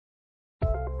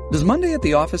Does Monday at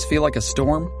the office feel like a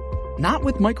storm? Not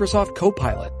with Microsoft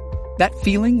Copilot. That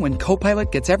feeling when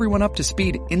Copilot gets everyone up to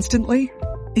speed instantly?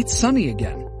 It's sunny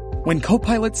again. When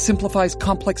Copilot simplifies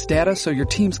complex data so your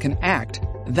teams can act,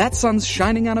 that sun's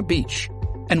shining on a beach.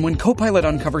 And when Copilot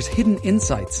uncovers hidden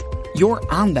insights, you're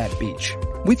on that beach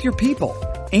with your people,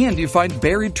 and you find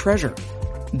buried treasure.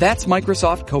 That's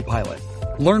Microsoft Copilot.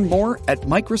 Learn more at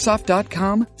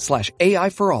Microsoft.com/AI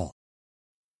for all.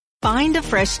 Find a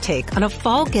fresh take on a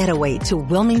fall getaway to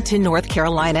Wilmington, North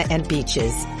Carolina and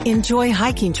beaches. Enjoy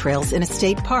hiking trails in a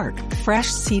state park, fresh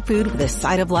seafood with a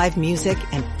side of live music,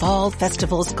 and fall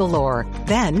festivals galore.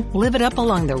 Then live it up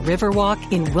along the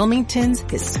Riverwalk in Wilmington's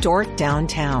historic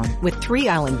downtown. With 3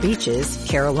 island beaches,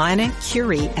 Carolina,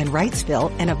 Curie, and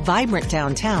Wrightsville, and a vibrant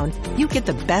downtown, you get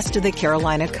the best of the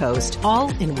Carolina coast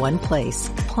all in one place.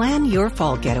 Plan your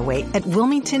fall getaway at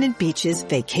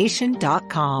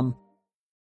WilmingtonandBeachesVacation.com.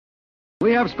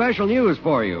 We have special news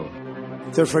for you.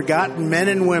 The forgotten men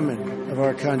and women of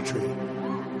our country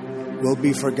will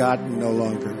be forgotten no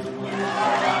longer.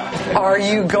 Are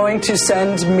you going to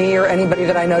send me or anybody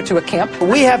that I know to a camp?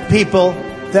 We have people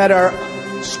that are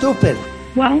stupid.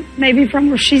 Well, maybe from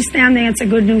where she's standing, it's a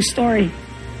good news story.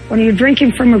 When you're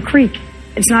drinking from a creek,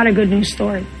 it's not a good news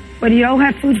story. When you don't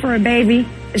have food for a baby,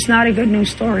 it's not a good news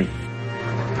story.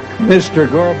 Mr.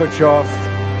 Gorbachev,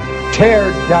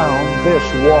 tear down this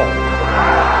wall.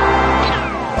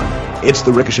 It's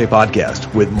the Ricochet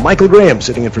Podcast with Michael Graham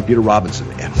sitting in for Peter Robinson,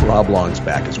 and Rob Long's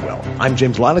back as well. I'm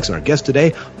James Lilacs, and our guests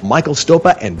today, Michael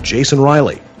Stopa and Jason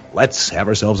Riley. Let's have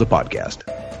ourselves a podcast.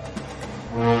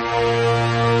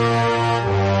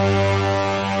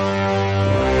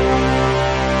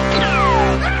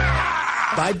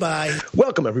 Bye-bye.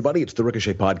 Welcome, everybody. It's the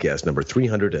Ricochet Podcast, number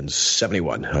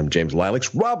 371. I'm James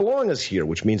Lilacs. Rob Long is here,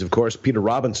 which means, of course, Peter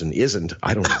Robinson isn't.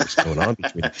 I don't know what's going on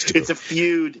between these two. It's a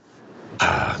feud.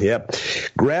 Yep.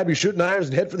 Grab your shooting irons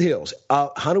and head for the hills.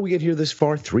 How do we get here this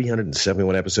far?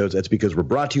 371 episodes. That's because we're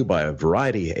brought to you by a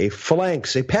variety, a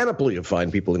phalanx, a panoply of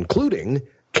fine people, including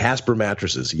Casper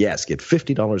Mattresses. Yes, get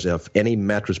 $50 off any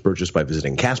mattress purchase by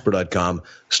visiting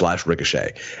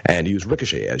Casper.com/Ricochet and use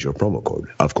Ricochet as your promo code,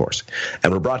 of course.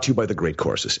 And we're brought to you by the Great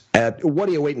Courses. What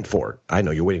are you waiting for? I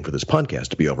know you're waiting for this podcast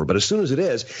to be over, but as soon as it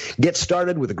is, get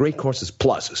started with the Great Courses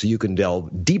Plus so you can delve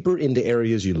deeper into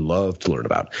areas you love to learn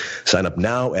about. Sign up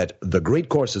now at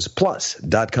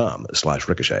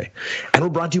thegreatcoursesplus.com/Ricochet. And we're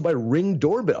brought to you by Ring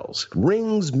Doorbells.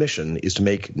 Ring's mission is to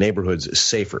make neighborhoods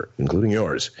safer, including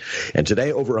yours. And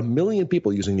today, over 1 million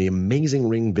people using the amazing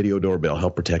Ring video doorbell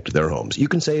help protect their homes. You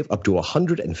can save up to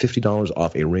 $150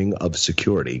 off a Ring of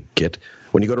Security kit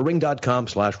when you go to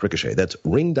ring.com/Ricochet. That's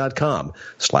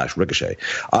ring.com/Ricochet.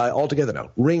 Altogether now,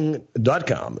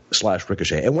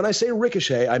 ring.com/Ricochet. And when I say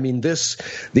Ricochet, I mean this,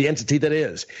 the entity that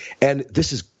is. And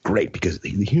this is great because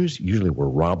here's usually where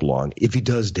Rob Long, if he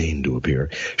does deign to appear,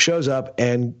 shows up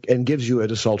and gives you a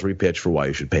desultory pitch for why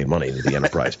you should pay money to the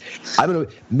enterprise. I'm going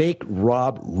to make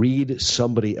Rob read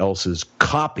somebody else's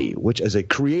copy, which as a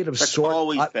creative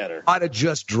sort ought to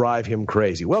just drive him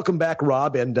crazy. Welcome back,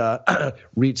 Rob, and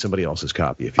read somebody else's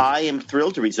copy. If you I am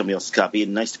thrilled to read somebody else's copy,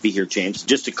 and nice to be here, James.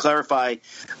 Just to clarify,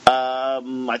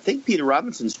 I think Peter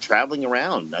Robinson's traveling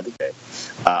around. I think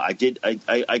I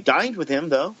dined with him,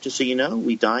 though, just so you know.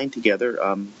 We dined together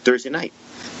Thursday night,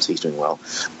 so he's doing well.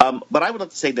 But I would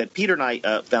like to say that Peter and I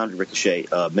founded Ricochet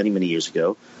many, many years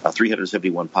ago,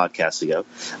 371 podcasts ago,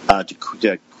 to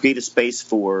create a space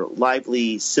for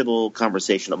lively, civil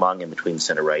conversation among and between the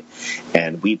center right.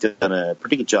 And we've done a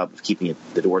pretty good job of keeping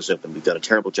the doors open. We've done a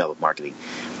terrible job of marketing.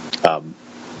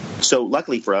 So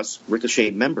luckily for us,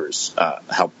 Ricochet members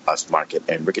help us market,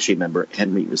 and Ricochet member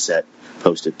Henry Reset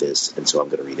posted this, and so I'm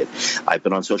going to read it. I've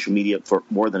been on social media for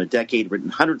more than a decade, written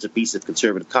hundreds of pieces of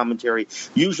conservative commentary,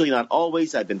 usually not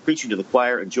always. I've been preaching to the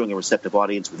choir, enjoying a receptive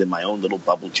audience within my own little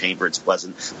bubble chamber. It's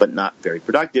pleasant, but not very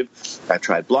productive. I've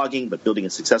tried blogging, but building a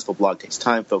successful blog takes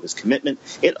time, focus, commitment.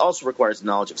 It also requires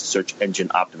knowledge of search engine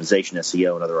optimization,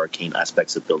 SEO, and other arcane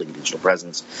aspects of building a digital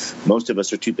presence. Most of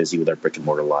us are too busy with our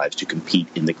brick-and-mortar lives to compete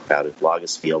in the crowded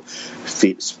blogosphere.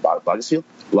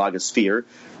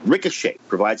 Ricochet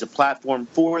provides a platform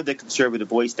for the conservative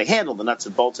voice to handle the nuts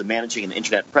and bolts of managing an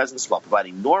internet presence while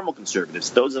providing normal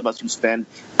conservatives, those of us who spend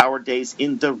our days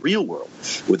in the real world,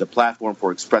 with a platform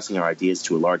for expressing our ideas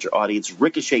to a larger audience.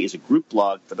 Ricochet is a group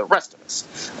blog for the rest of us,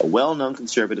 a well-known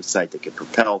conservative site that can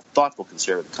propel thoughtful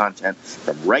conservative content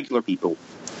from regular people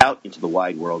out into the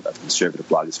wide world of conservative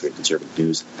blogosphere, conservative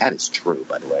news. That is true,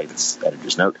 by the way. That's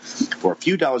editor's note. For a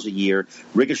few dollars a year,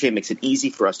 Ricochet makes it easy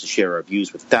for us to share our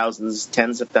views with thousands,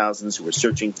 tens of thousands who are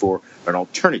searching for an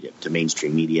alternative to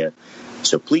mainstream media.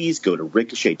 So please go to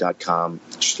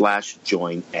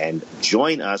ricochet.com/join and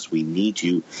join us. We need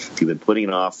you. If you've been putting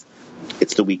it off,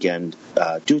 it's the weekend.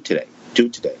 Do it today. Do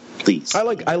it today, please. I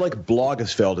like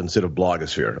Blogosfeld instead of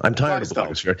blogosphere. I'm tired of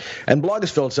blogosphere. And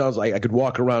Blogosfeld sounds like I could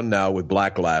walk around now with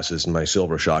black glasses and my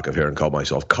silver shock of hair and call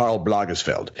myself Carl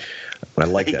Blogosfeld. I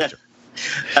like that.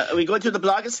 We go into the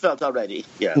Blogosfeld already.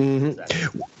 Yeah. Mm-hmm.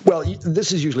 Exactly. Well,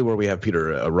 this is usually where we have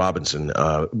Peter Robinson.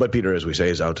 But Peter, as we say,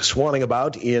 is out swanning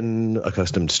about in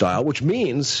accustomed style, which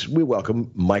means we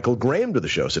welcome Michael Graham to the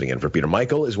show, sitting in for Peter.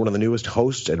 Michael is one of the newest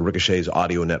hosts at Ricochet's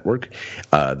audio network.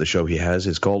 The show he has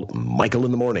is called Michael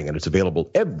in the Morning, and it's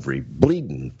available every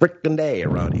bleeding frickin' day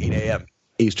around 8 a.m.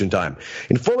 Eastern Time.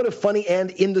 Informative, funny, and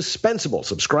indispensable.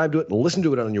 Subscribe to it and listen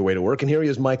to it on your way to work. And here he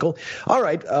is, Michael. All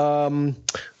right.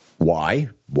 Why?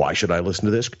 Why should I listen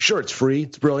to this? Sure, it's free,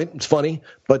 it's brilliant, it's funny,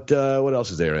 but what else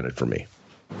is there in it for me?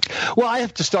 Well, I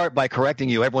have to start by correcting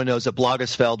you. Everyone knows that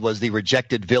Blogosfeld was the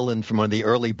rejected villain from one of the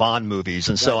early Bond movies,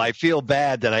 and so I feel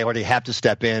bad that I already have to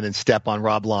step in and step on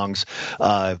Rob Long's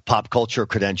pop culture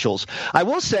credentials. I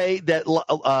will say that,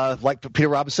 like Peter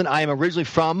Robinson, I am originally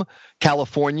from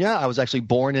California. I was actually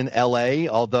born in L.A.,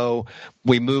 although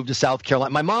we moved to South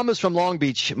Carolina. My mom is from Long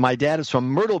Beach. My dad is from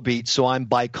Myrtle Beach, so I'm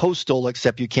bi-coastal,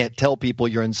 except you can't tell people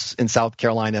you're in South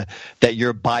Carolina that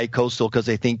you're bi-coastal because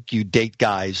they think you date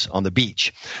guys on the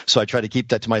beach. So I try to keep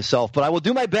that to myself. But I will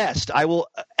do my best. I will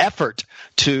effort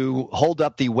to hold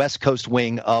up the West Coast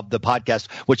wing of the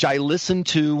podcast, which I listen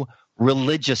to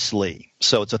religiously.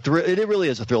 So it's it really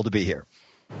is a thrill to be here.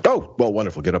 Oh, well,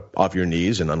 wonderful. Get up off your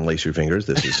knees and unlace your fingers.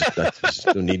 This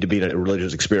doesn't need to be a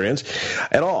religious experience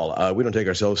at all. We don't take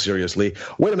ourselves seriously.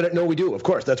 Wait a minute. No, we do. Of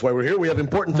course. That's why we're here. We have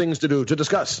important things to do, to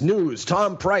discuss. News.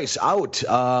 Tom Price out.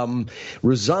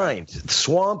 Resigned.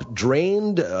 Swamp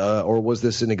drained. Or was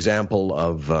this an example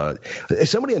of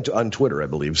somebody on Twitter, I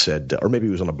believe, said, or maybe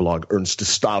it was on a blog, Ernst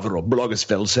Stavro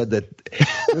Blogosfeld said that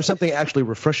there's something actually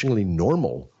refreshingly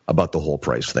normal about the whole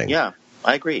Price thing. Yeah.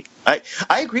 I agree. I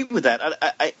agree with that.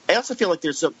 I also feel like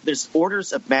there's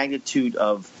orders of magnitude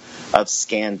of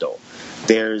scandal.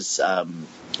 There's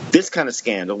this kind of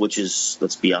scandal, which is,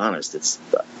 let's be honest, it's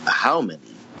how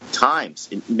many times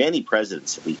in many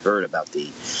presidents have we heard about the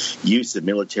use of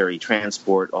military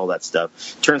transport, all that stuff.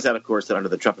 Turns out, of course, that under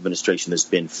the Trump administration, there's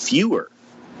been fewer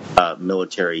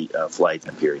military flights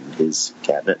appearing in his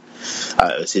cabinet,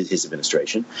 his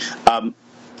administration.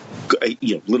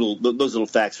 Those little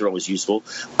facts are always useful.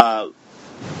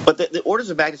 But the orders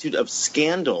of magnitude of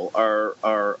scandal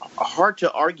are hard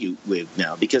to argue with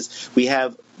now, because we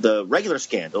have the regular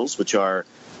scandals, which are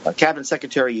a cabinet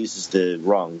secretary uses the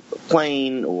wrong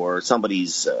plane, or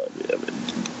somebody's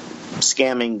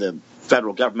scamming the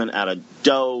federal government out of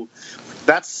dough.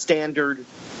 That's standard.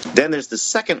 Then there's the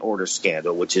second order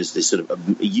scandal, which is the sort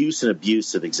of use and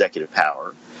abuse of executive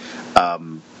power.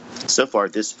 So far,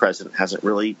 this president hasn't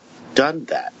really done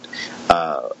that.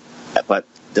 But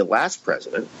the last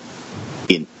president,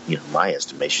 in my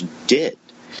estimation, did.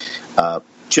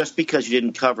 Just because you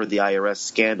didn't cover the IRS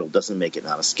scandal doesn't make it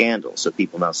not a scandal. So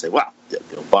people now say, wow,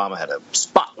 Obama had a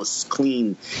spotless,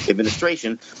 clean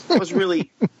administration. That was really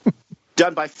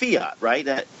done by fiat,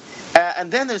 right?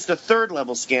 And then there's the third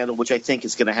level scandal, which I think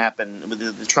is going to happen.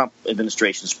 The Trump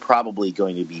administration is probably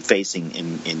going to be facing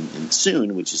in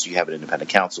soon, which is you have an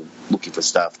independent counsel looking for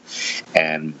stuff,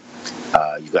 and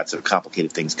you've got some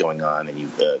complicated things going on,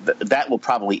 and that will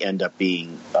probably end up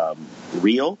being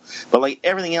real. But like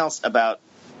everything else about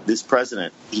this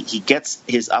president, he gets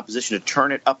his opposition to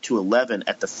turn it up to 11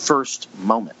 at the first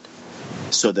moment,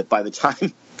 so that by the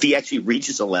time he actually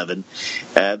reaches 11,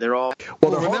 they're all.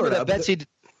 Well,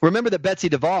 Remember that Betsy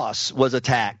DeVos was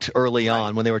attacked early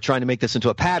on when they were trying to make this into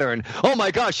a pattern. Oh,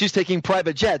 my gosh, she's taking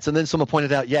private jets. And then someone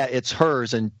pointed out, yeah, it's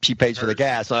hers, and she pays for the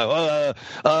gas.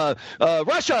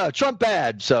 Russia, Trump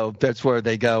bad. So that's where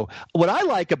they go. What I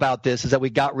like about this is that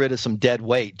we got rid of some dead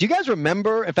weight. Do you guys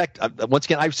remember? In fact, once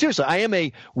again, I am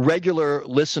a regular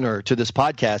listener to this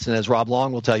podcast. And as Rob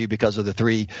Long will tell you, because of the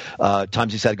 3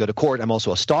 times he's had to go to court, I'm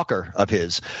also a stalker of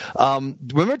his.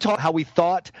 Remember how we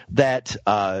thought that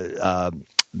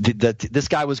this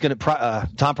guy was going to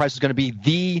Tom Price was going to be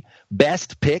the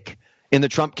best pick in the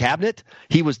Trump cabinet?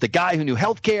 He was the guy who knew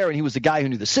healthcare, and he was the guy who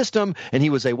knew the system, and he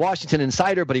was a Washington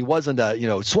insider, but he wasn't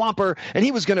a swamper, and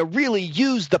he was going to really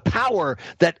use the power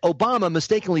that Obama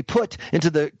mistakenly put into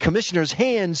the commissioner's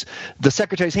hands, the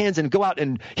secretary's hands, and go out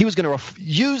and he was going to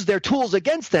use their tools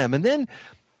against them. And then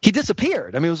he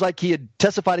disappeared. I mean, it was like he had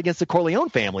testified against the Corleone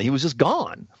family. He was just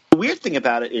gone. The weird thing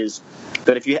about it is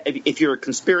that if you're a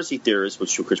conspiracy theorist,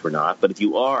 which of course we're not, but if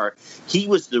you are, he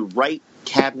was the right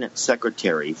cabinet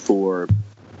secretary for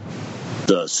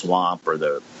the swamp or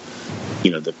the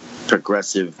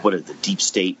progressive, the deep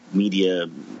state media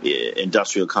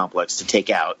industrial complex to take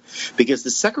out, because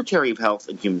the Secretary of Health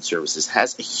and Human Services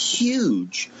has a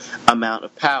huge amount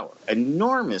of power,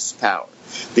 enormous power.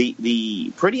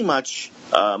 The pretty much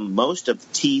most of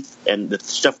the teeth and the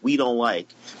stuff we don't like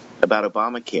about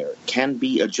Obamacare can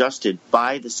be adjusted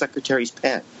by the Secretary's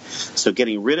pen. So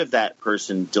getting rid of that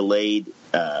person delayed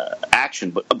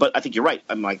action, but I think you're right,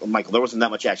 Michael. There wasn't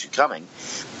that much action coming,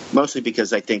 mostly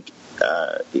because I think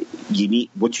you need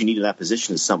in that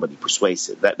position is somebody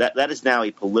persuasive. That is now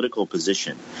a political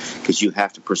position, because you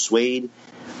have to persuade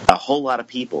a whole lot of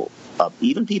people,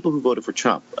 even people who voted for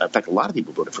Trump. In fact, a lot of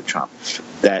people voted for Trump,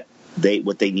 that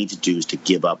what they need to do is to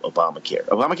give up Obamacare.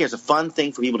 Obamacare is a fun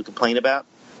thing for people to complain about,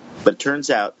 but it turns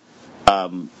out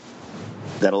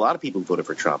that a lot of people who voted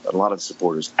for Trump and a lot of the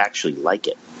supporters actually like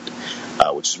it,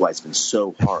 which is why it's been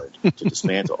so hard to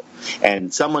dismantle.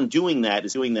 And someone doing that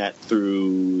is doing that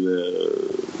through,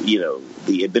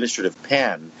 the administrative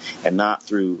pen and not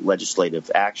through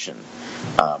legislative action,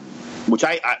 which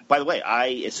by the way,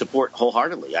 I support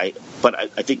wholeheartedly. But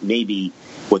I think maybe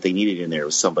what they needed in there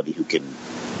was somebody who can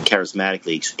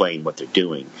charismatically explain what they're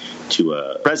doing to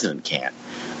a president can't.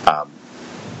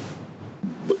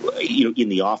 In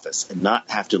the office, and not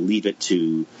have to leave it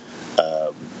to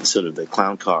sort of the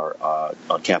clown car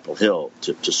on Capitol Hill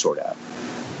to sort out.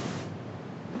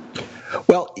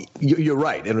 Well, you're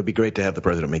right, and it would be great to have the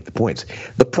president make the points.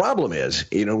 The problem is,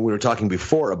 we were talking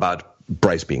before about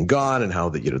Bryce being gone and how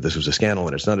this was a scandal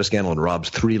and it's not a scandal, and Rob's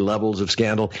 3 levels of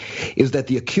scandal, is that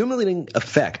the accumulating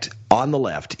effect on the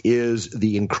left is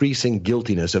the increasing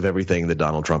guiltiness of everything that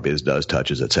Donald Trump does,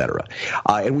 touches, etc.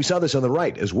 And we saw this on the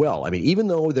right as well. I mean, even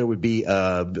though there would be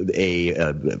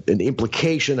an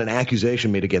implication, an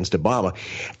accusation made against Obama,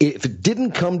 if it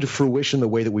didn't come to fruition the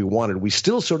way that we wanted, we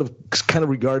still sort of kind of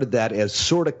regarded that as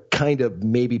sort of kind of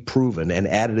maybe proven and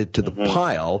added it to the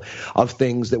pile of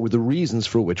things that were the reasons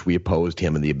for which we opposed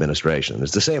him in the administration.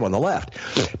 It's the same on the left.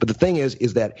 But the thing is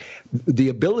that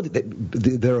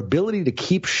their ability to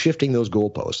keep shifting those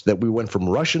goalposts, that we went from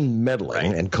Russian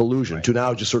meddling and collusion to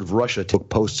now just sort of Russia took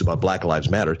posts about Black Lives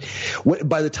Matter.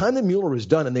 By the time that Mueller is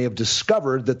done and they have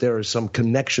discovered that there is some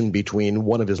connection between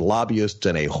one of his lobbyists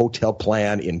and a hotel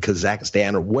plan in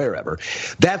Kazakhstan or wherever,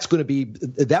 that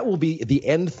will be the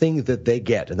end thing that they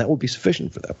get, and that will be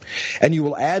sufficient for them. And you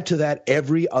will add to that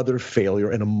every other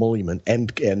failure and emolument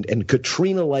and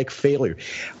Katrina-like failure.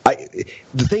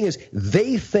 The thing is,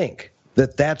 they think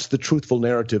that that's the truthful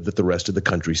narrative that the rest of the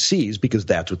country sees, because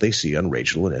that's what they see on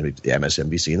Rachel and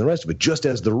MSNBC and the rest of it. Just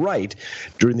as the right,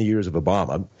 during the years of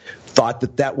Obama,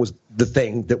 thought that was the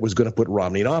thing that was going to put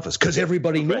Romney in office, because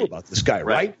everybody knew about this guy,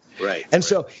 right? And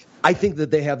so I think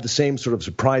that they have the same sort of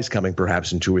surprise coming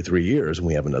perhaps in 2 or 3 years when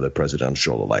we have another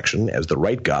presidential election, as the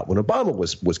right got when Obama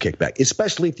was kicked back,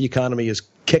 especially if the economy is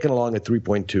kicking along at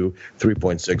 3.2,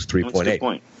 3.6,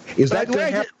 3.8. Is that going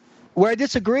to happen? Where I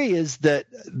disagree is that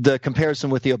the comparison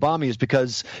with the Obama is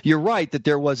because you're right that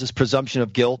there was this presumption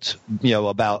of guilt,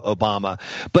 about Obama.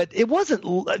 But it wasn't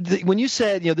when you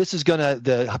said,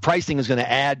 the pricing is going to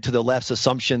add to the left's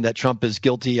assumption that Trump is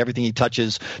guilty. Everything he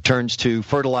touches turns to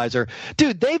fertilizer.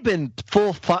 Dude, they've been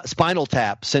full spinal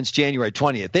tap since January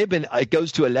 20th. It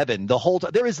goes to 11 the whole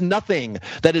time. There is nothing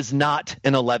that is not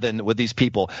an 11 with these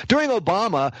people. During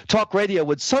Obama, talk radio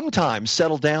would sometimes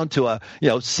settle down to a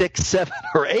 6, 7,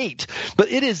 or 8. But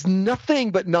it is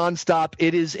nothing but nonstop.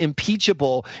 It is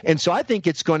impeachable. And so I think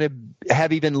it's going to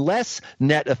have even less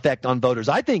net effect on voters.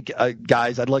 I think,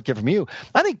 guys, I'd like to hear from you.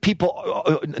 I think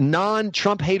people,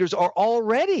 non-Trump haters, are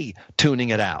already tuning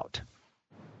it out.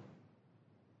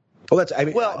 Well, I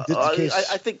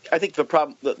think the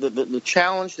problem, the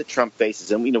challenge that Trump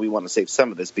faces, and we want to save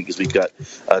some of this because we've got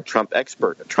a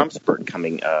Trumpspert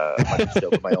coming,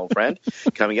 my old friend,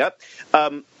 coming up.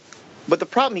 But the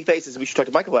problem he faces, and we should talk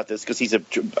to Michael about this because he's a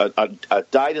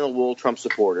dyed-in-the-wool Trump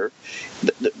supporter,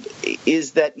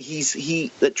 is that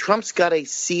that Trump's got a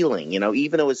ceiling.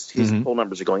 Even though his poll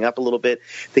numbers are going up a little bit,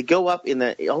 they go up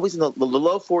always in the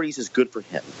low 40s is good for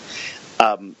him.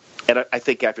 And I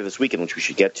think after this weekend, which we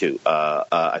should get to,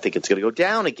 I think it's going to go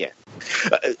down again.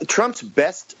 Trump's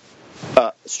best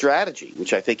strategy,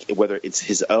 which I think whether it's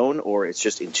his own or it's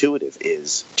just intuitive,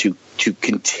 is to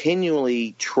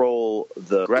continually troll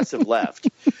the aggressive left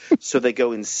so they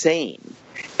go insane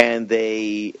and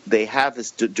they have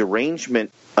this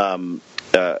derangement and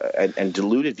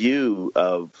deluded view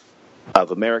of of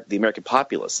the American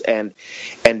populace, and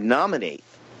nominate.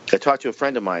 I talked to a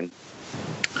friend of mine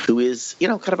who is,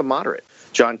 kind of a moderate,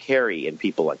 John Kerry and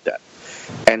people like that,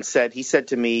 and he said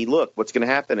to me, look, what's going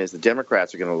to happen is the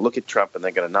Democrats are going to look at Trump and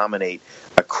they're going to nominate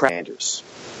a Sanders,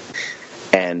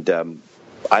 and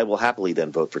I will happily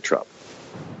then vote for Trump.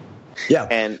 Yeah,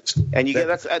 and you get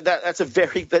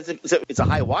it's a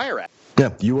high wire act.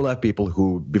 Yeah, you will have people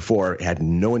who before had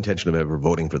no intention of ever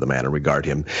voting for the man or regard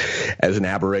him as an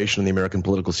aberration in the American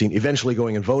political scene, eventually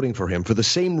going and voting for him for the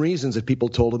same reasons that people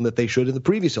told him that they should in the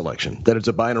previous election, that it's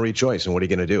a binary choice and what are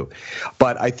you going to do?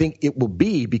 But I think it will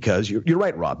be because, you're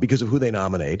right, Rob, because of who they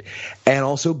nominate, and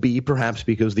also be perhaps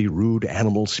because the rude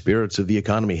animal spirits of the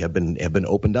economy have been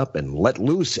opened up and let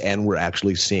loose, and we're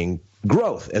actually seeing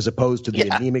growth as opposed to the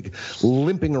anemic,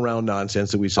 limping around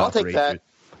nonsense that we saw. I'll take that.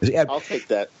 I'll take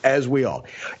that. As we all.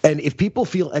 And if people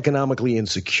feel economically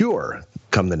insecure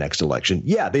come the next election,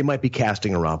 they might be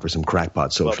casting around for some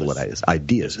crackpot social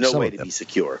ideas. No way to be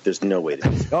secure. There's no way to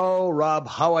be secure. Oh, Rob,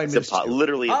 how I missed you.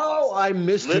 Literally impossible. Oh, I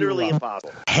missed you. Literally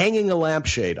impossible. Hanging a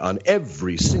lampshade on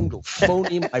every single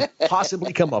phoneme I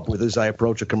possibly come up with as I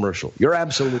approach a commercial. You're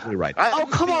absolutely right.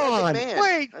 Come on.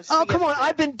 Wait. Come on.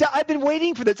 I've been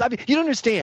waiting for this. You don't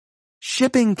understand.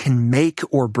 Shipping can make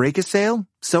or break a sale,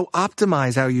 so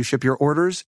optimize how you ship your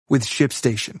orders with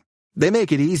ShipStation. They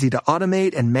make it easy to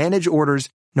automate and manage orders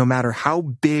no matter how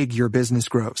big your business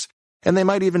grows. And they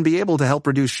might even be able to help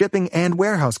reduce shipping and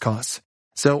warehouse costs.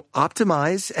 So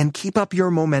optimize and keep up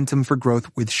your momentum for growth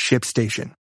with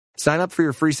ShipStation. Sign up for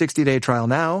your free 60-day trial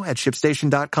now at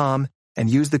ShipStation.com and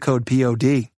use the code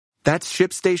POD. That's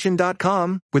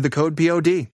ShipStation.com with the code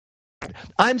POD.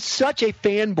 I'm such a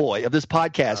fanboy of this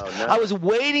podcast. Oh, no. I was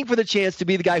waiting for the chance to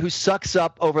be the guy who sucks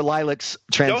up over Lilac's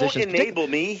transitions. Don't enable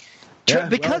me.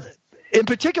 In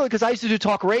particular, because I used to do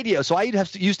talk radio, so I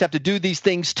used to have to do these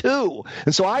things too.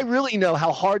 And so I really know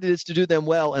how hard it is to do them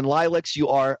well. And Lilacs, you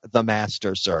are the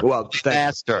master, sir. Well,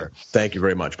 master. Thank you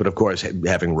very much. But of course,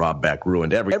 having Rob back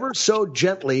ruined ever so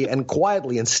gently and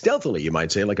quietly and stealthily, you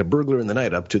might say, like a burglar in the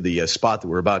night up to the spot that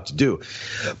we're about to do.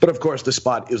 But of course, the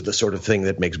spot is the sort of thing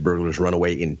that makes burglars run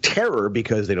away in terror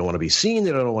because they don't want to be seen,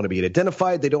 they don't want to be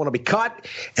identified, they don't want to be caught.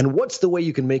 And what's the way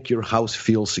you can make your house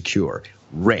feel secure?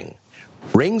 Ring.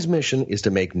 Ring's mission is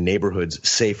to make neighborhoods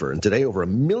safer, and today over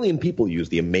 1 million people use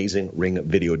the amazing Ring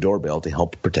video doorbell to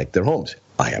help protect their homes.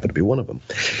 I happen to be one of them.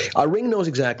 Ring knows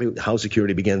exactly how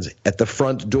security begins at the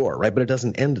front door, right? But it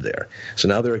doesn't end there. So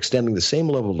now they're extending the same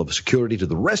level of security to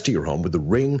the rest of your home with the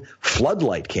Ring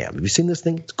floodlight cam. Have you seen this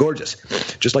thing? It's gorgeous.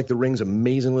 Just like the Ring's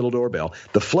amazing little doorbell,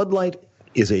 the floodlight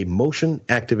is a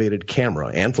motion-activated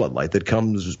camera and floodlight that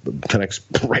connects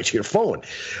right to your phone.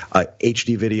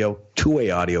 HD video,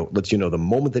 two-way audio, lets you know the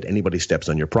moment that anybody steps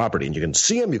on your property. And you can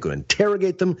see them, you can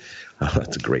interrogate them.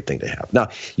 That's a great thing to have. Now,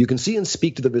 you can see and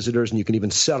speak to the visitors, and you can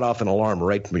even set off an alarm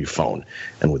right from your phone.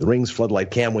 And with Ring's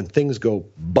floodlight cam, when things go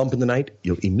bump in the night,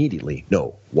 you'll immediately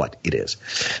know what it is.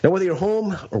 Now, whether you're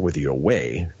home or whether you're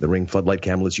away, the Ring floodlight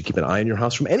cam lets you keep an eye on your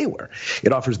house from anywhere.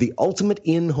 It offers the ultimate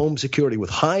in-home security with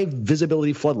high visibility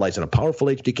floodlights and a powerful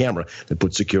HD camera that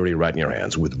puts security right in your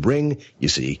hands. With Ring, you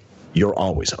see, you're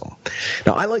always home.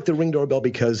 Now, I like the Ring doorbell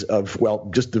because of,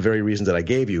 just the very reasons that I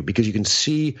gave you, because you can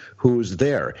see who's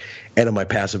there. And in my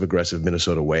passive-aggressive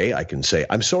Minnesota way, I can say,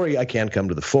 I'm sorry I can't come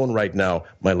to the phone right now.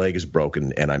 My leg is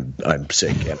broken, and I'm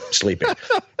sick and sleeping.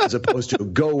 As opposed to,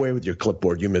 go away with your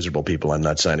clipboard, you miserable people. I'm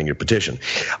not signing your petition.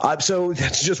 So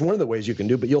that's just one of the ways you can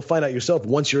do, but you'll find out yourself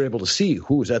once you're able to see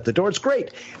who's at the door. It's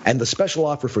great. And the special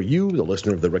offer for you, the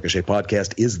listener of the Ricochet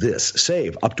podcast, is this.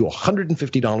 Save up to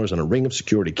 $150 on a Ring of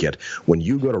Security kit when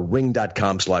you go to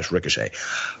ring.com/ricochet.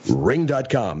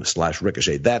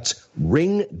 Ring.com/ricochet. That's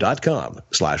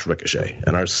ring.com/ricochet.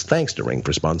 And our thanks to Ring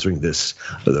for sponsoring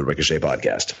the Ricochet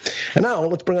podcast. And now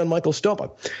let's bring on Michael Stopa.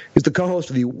 He's the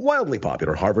co-host of the wildly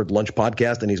popular Harvard Lunch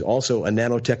podcast, and he's also a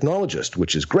nanotechnologist,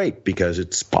 which is great because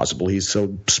it's possible he's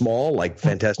so small, like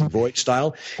Fantastic Voyage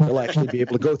style, he'll actually be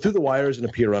able to go through the wires and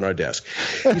appear on our desk.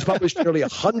 He's published nearly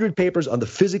 100 papers on the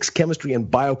physics, chemistry,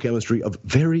 and biochemistry of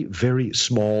very, very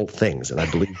small things. And I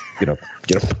believe,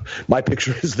 my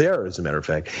picture is there, as a matter of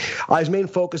fact. His main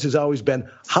focus has always been,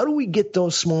 how do we get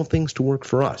those small things to work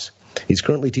for us? He's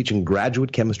currently teaching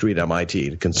graduate chemistry at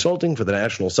MIT, consulting for the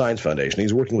National Science Foundation.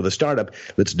 He's working with a startup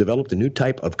that's developed a new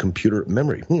type of computer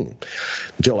memory.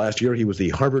 Until last year, he was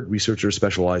the Harvard researcher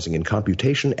specializing in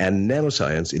computation and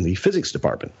nanoscience in the physics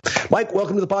department. Mike,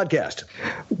 welcome to the podcast.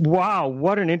 Wow,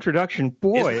 what an introduction.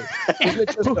 Boy,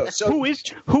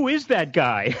 who is that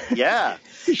guy? Yeah.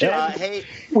 Hey,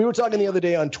 we were talking the other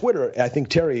day on Twitter. I think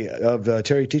Terry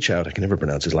Teachout, I can never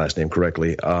pronounce his last name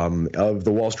correctly, of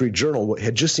the Wall Street Journal,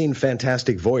 had just seen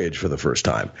fantastic voyage for the first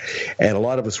time. And a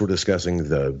lot of us were discussing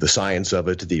the science of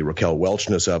it, the Raquel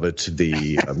Welchness of it,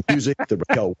 the music, the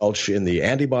Raquel Welch in the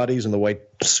antibodies and the white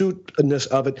suitness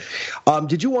of it.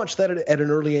 Did you watch that at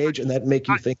an early age, and that make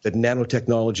you think that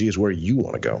nanotechnology is where you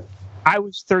want to go? I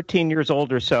was 13 years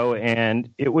old or so,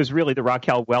 and it was really the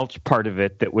Raquel Welch part of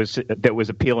it that was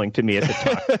appealing to me at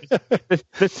the time.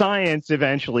 The science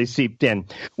eventually seeped in.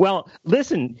 Well,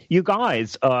 listen, you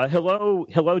guys,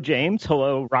 hello, James,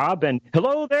 hello, Rob, and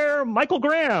hello there, Michael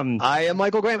Graham. I am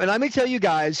Michael Graham, and let me tell you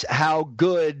guys how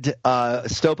good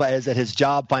Stopa is at his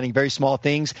job finding very small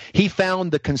things. He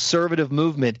found the conservative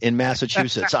movement in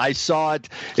Massachusetts. I saw it.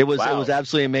 It was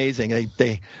absolutely amazing. You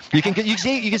can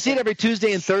see it every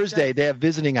Tuesday and Thursday. They have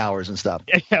visiting hours and stuff.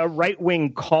 A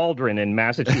right-wing cauldron in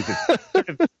Massachusetts,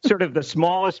 sort of the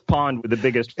smallest pond with the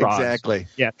biggest frogs. Exactly.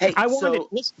 Yeah. Hey, I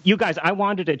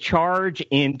wanted to charge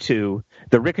into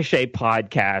the Ricochet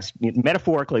podcast,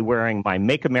 metaphorically wearing my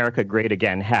 "Make America Great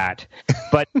Again" hat,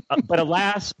 but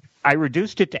alas, I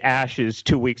reduced it to ashes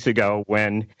 2 weeks ago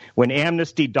when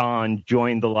Amnesty Dawn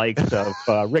joined the likes of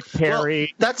Rick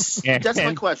Perry. Well, that's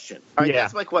my question. All right,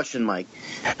 that's my question, Mike.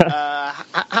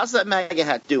 How's that MAGA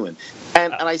hat doing?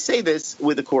 And I say this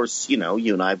with, of course, you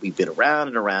and I, we've been around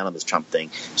and around on this Trump thing.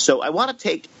 So I want to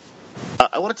take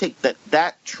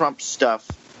that Trump stuff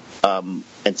and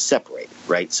separate it,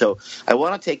 right? So I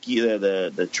want to take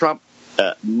the Trump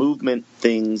movement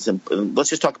things, and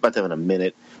let's just talk about them in a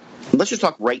minute. Let's just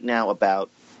talk right now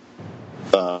about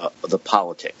the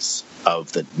politics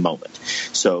of the moment.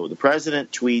 So the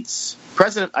president tweets.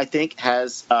 President, I think,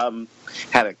 has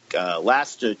had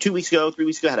last 3 weeks ago,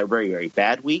 had a very, very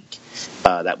bad week.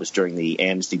 That was during the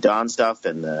Amnesty Dawn stuff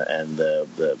and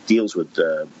the deals with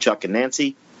Chuck and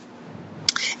Nancy.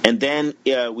 And then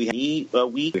we had a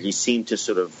week where he seemed to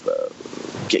sort of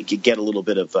get a little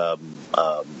bit of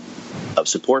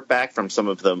support back from some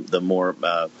of the more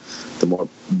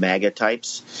MAGA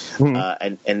types,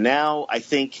 and now I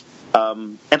think.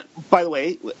 And by the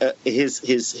way,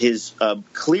 his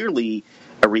clearly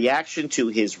a reaction to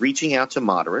his reaching out to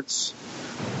moderates,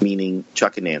 meaning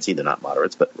Chuck and Nancy. They're not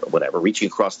moderates, but whatever. Reaching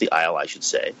across the aisle, I should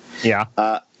say.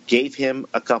 Yeah. Gave him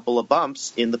a couple of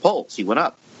bumps in the polls. He went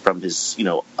up from his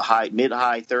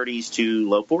mid-high 30s to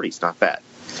low 40s. Not bad.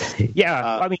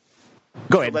 Yeah. I mean.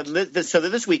 Go ahead. So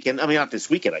this weekend, not this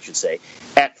weekend, I should say,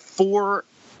 at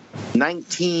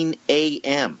 4:19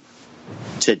 a.m.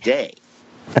 today,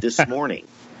 this morning,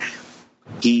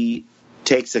 he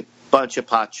takes a bunch of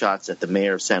pot shots at the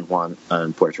mayor of San Juan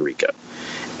in Puerto Rico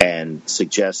and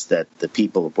suggests that the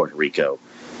people of Puerto Rico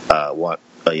want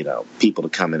people to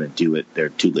come in and do it. They're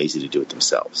too lazy to do it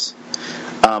themselves.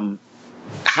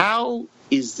 How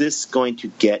is this going to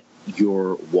get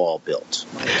your wall built?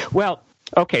 Well,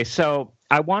 okay, so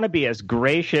I want to be as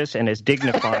gracious and as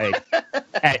dignified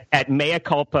at mea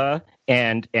culpa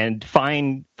and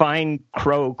fine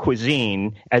crow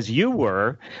cuisine as you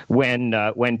were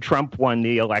when Trump won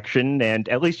the election, and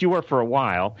at least you were for a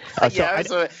while.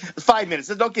 5 minutes.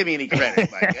 So don't give me any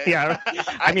credit, Mike. Yeah,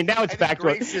 I mean now it's back to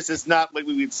gracious is not what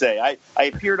we would say. I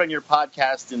appeared on your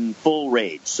podcast in full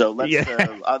rage, so let's.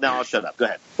 Now I'll shut up. Go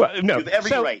ahead. Well, no, you have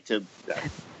every right to.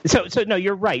 So no,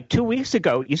 you're right. 2 weeks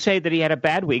ago, you say that he had a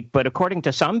bad week, but according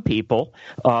to some people,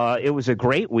 it was a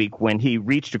great week when he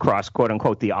reached across, quote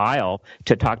unquote, the aisle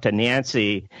to talk to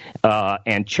Nancy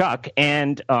and Chuck,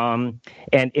 and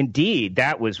indeed,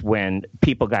 that was when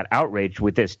people got outraged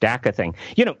with this DACA thing.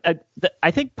 I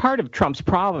think part of Trump's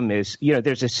problem is,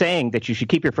 there's a saying that you should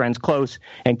keep your friends close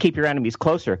and keep your enemies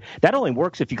closer. That only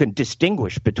works if you can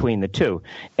distinguish between the two,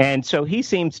 and so he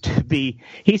seems to be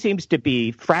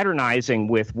fraternizing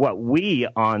with what we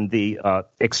on the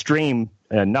extreme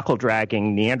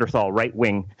knuckle-dragging Neanderthal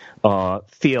right-wing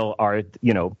feel are,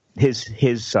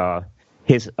 his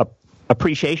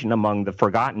appreciation among the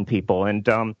forgotten people. And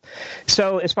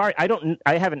so as far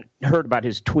I haven't heard about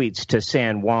his tweets to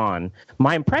San Juan.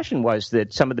 My impression was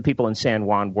that some of the people in San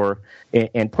Juan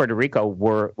in Puerto Rico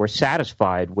were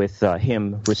satisfied with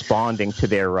him responding to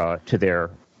their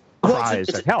cries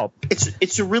of help.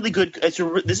 It's a really good. I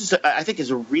think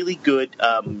is a really good.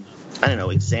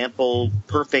 Example,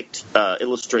 perfect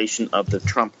illustration of the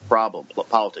Trump problem,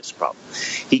 politics problem.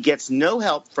 He gets no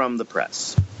help from the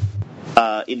press.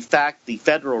 In fact, the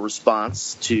federal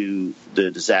response to the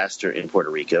disaster in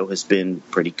Puerto Rico has been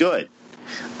pretty good.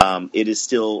 It is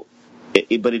still.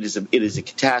 But it is a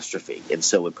catastrophe, and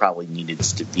so it probably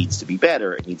needs to be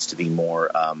better. It needs to be more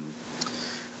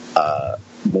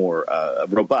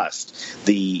robust.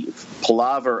 The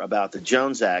palaver about the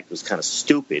Jones Act was kind of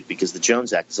stupid because the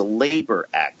Jones Act is a labor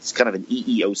act. It's kind of an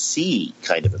EEOC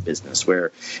kind of a business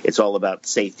where it's all about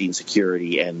safety and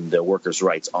security and workers'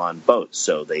 rights on boats.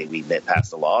 So we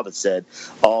passed a law that said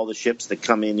all the ships that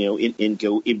come in,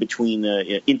 go in between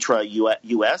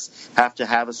intra-U.S. have to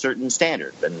have a certain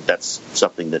standard, and that's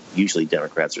something that usually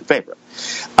Democrats are in favor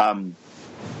of.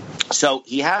 So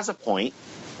he has a point.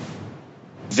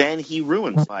 Then he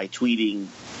ruins by tweeting,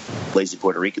 "Lazy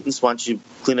Puerto Ricans, why don't you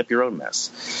clean up your own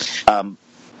mess?"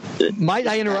 Might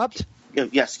I interrupt?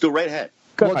 Yes, go right ahead.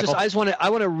 I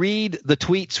want to read the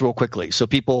tweets real quickly so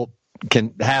people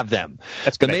can have them.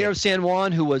 The mayor of San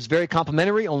Juan, who was very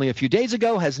complimentary only a few days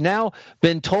ago, has now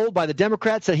been told by the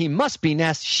Democrats that she must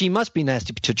be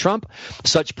nasty to Trump.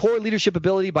 Such poor leadership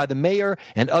ability by the mayor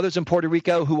and others in Puerto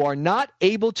Rico who are not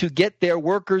able to get their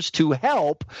workers to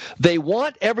help. They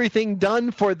want everything done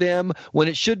for them when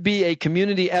it should be a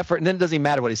community effort. And then it doesn't even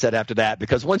matter what he said after that,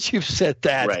 because once you've said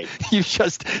that, you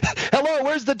just, hello,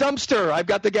 where's the dumpster? I've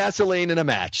got the gasoline and a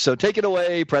match. So take it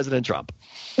away, President Trump.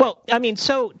 Well, I mean,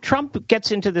 so Trump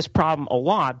gets into this problem a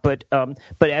lot, but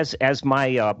as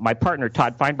my partner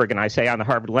Todd Feinberg and I say on the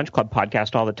Harvard Lunch Club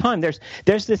podcast all the time, there's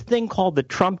this thing called the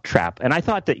Trump trap, and I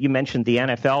thought that you mentioned the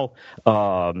NFL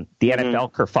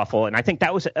NFL kerfuffle, and I think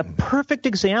that was a perfect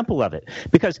example of it,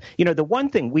 because the one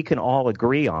thing we can all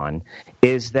agree on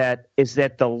is that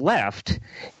the left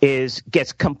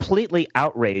gets completely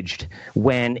outraged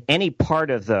when any part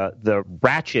of the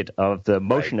ratchet of the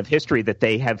motion of history that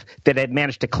had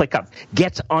managed to click up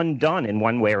gets undone in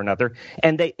one way or another,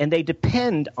 and they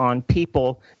depend on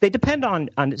people. They depend on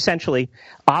essentially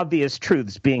obvious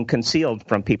truths being concealed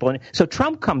from people. And so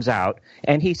Trump comes out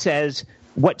and he says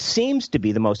what seems to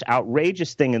be the most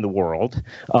outrageous thing in the world,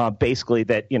 basically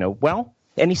that,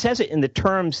 and he says it in the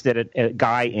terms that a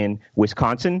guy in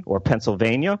Wisconsin or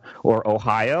Pennsylvania or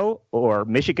Ohio or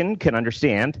Michigan can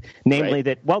understand, namely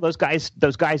that, well, those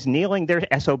guys kneeling, they're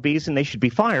SOBs and they should be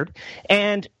fired.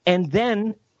 And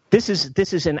then this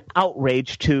is an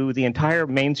outrage to the entire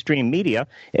mainstream media,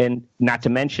 and not to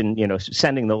mention,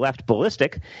 sending the left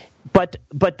ballistic. But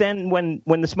then when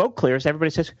the smoke clears,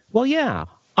 everybody says, well, yeah,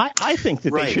 I think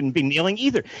that they shouldn't be kneeling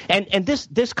either. And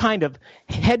this kind of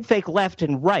head fake left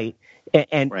and right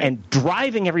and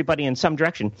driving everybody in some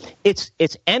direction, it's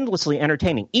endlessly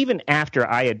entertaining, even after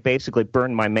I had basically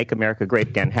burned my Make America Great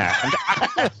Again hat.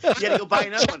 You had to go buy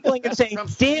another one. And saying,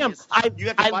 damn, you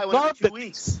have to buy one every 2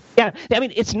 weeks. Yeah, I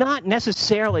mean, it's not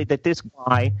necessarily that this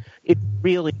guy is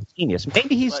really a genius.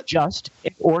 Maybe he's just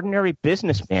an ordinary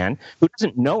businessman who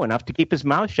doesn't know enough to keep his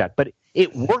mouth shut, but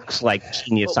it works like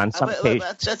genius on some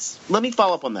occasions. Let me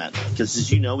follow up on that, because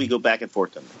as you know, we go back and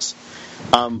forth on this.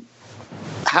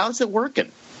 How's it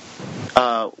working?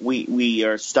 We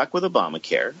are stuck with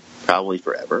Obamacare, probably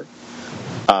forever.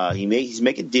 He's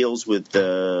making deals with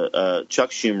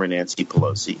Chuck Schumer and Nancy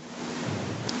Pelosi.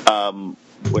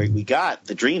 Where we got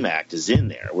the Dream Act is in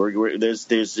there. There's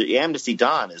the Amnesty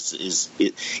Dawn is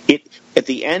at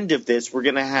the end of this, we're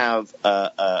going to have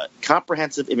a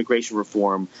comprehensive immigration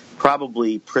reform,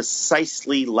 probably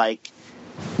precisely like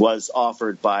was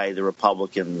offered by the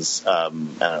Republicans, I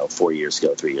don't know, 4 years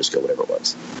ago, 3 years ago, whatever it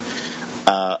was.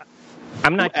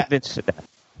 I'm not convinced of that.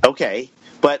 Okay,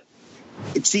 but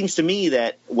it seems to me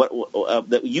that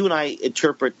that you and I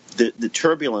interpret the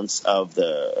turbulence of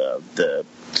the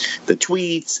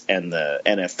tweets and the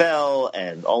NFL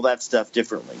and all that stuff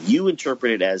differently. You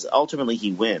interpret it as ultimately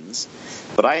he wins,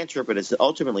 but I interpret it as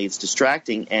ultimately it's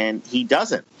distracting, and he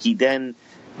doesn't. He then,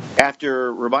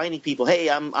 after reminding people, hey,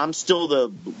 I'm still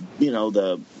the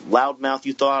loudmouth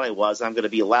you thought I was. I'm going to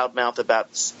be a loudmouth about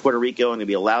Puerto Rico. I'm going to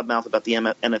be a loudmouth about the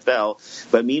NFL.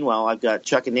 But meanwhile, I've got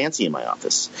Chuck and Nancy in my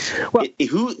office. Well,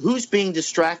 who's being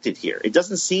distracted here? It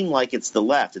doesn't seem like it's the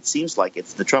left. It seems like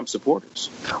it's the Trump supporters.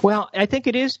 Well, I think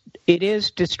it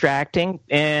is distracting,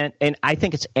 and I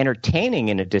think it's entertaining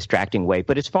in a distracting way.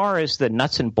 But as far as the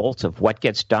nuts and bolts of what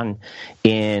gets done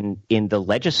in the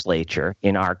legislature,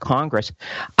 in our Congress,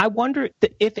 I wonder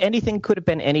if anything could have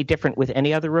been any different with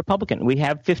any other Republican. We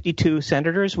have 52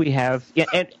 senators. We have,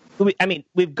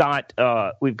 we've got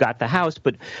the House,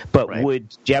 but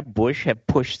would Jeb Bush have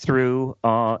pushed through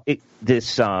the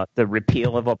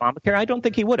repeal of Obamacare? I don't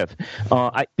think he would have,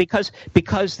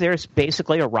 because there's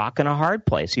basically a rock and a hard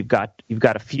place. You've got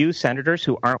a few senators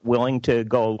who aren't willing to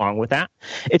go along with that.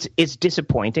 It's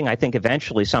disappointing. I think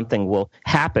eventually something will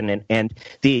happen, and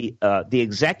the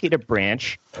executive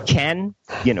branch can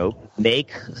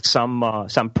make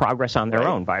some progress on their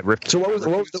own by. So what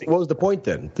was the point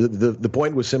then? The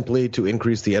point was simply to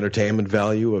increase the entertainment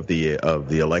value of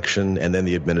the election and then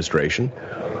the administration.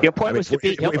 The point was to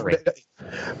beat Hillary.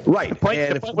 Right.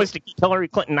 The point was to keep Hillary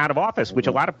Clinton out of office, which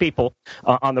a lot of people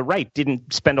on the right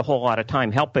didn't spend a whole lot of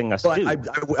time helping us do.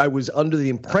 I was under the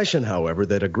impression, however,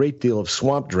 that a great deal of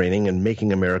swamp draining and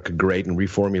making America great and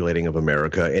reformulating of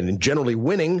America and generally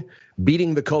winning,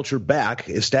 beating the culture back,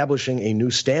 establishing a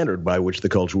new standard by which the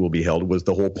culture will be held was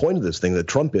the whole point of this thing, that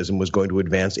Trumpism was going to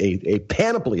advance a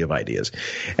panoply of ideas.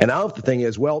 And now the thing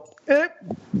is,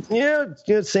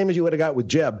 same as you would have got with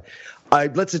Jeb.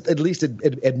 Let's at least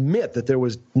admit that there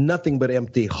was nothing but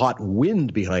empty hot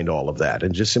wind behind all of that,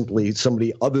 and just simply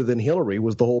somebody other than Hillary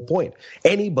was the whole point.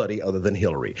 Anybody other than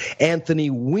Hillary. Anthony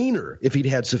Weiner, if he'd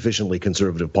had sufficiently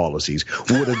conservative policies,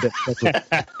 would have been.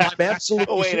 I'm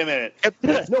absolutely. Wait a minute.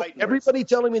 Everybody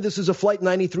telling me this is a Flight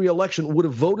 93 election would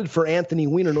have voted for Anthony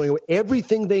Weiner, knowing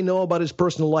everything they know about his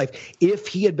personal life, if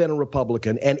he had been a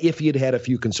Republican and if he had had a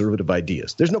few conservative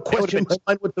ideas. There's no question in my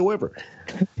mind whatsoever.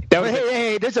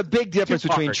 Hey, there's a big difference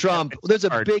between Trump. There's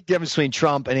a big difference between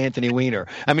Trump and Anthony Weiner.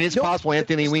 I mean, it's possible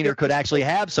Anthony Weiner could actually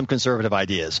have some conservative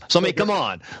ideas. So, I mean, come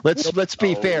on. Let's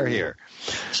be fair here.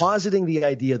 Positing the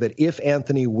idea that if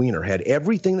Anthony Weiner had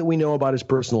everything that we know about his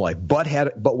personal life, but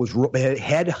had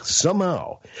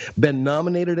somehow been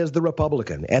nominated as the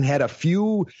Republican and had a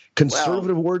few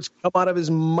conservative words come out of his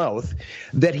mouth,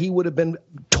 that he would have been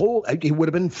told, it would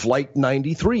have been Flight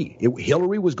 93.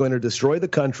 Hillary was going to destroy the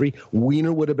country.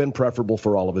 Weiner would have been preferable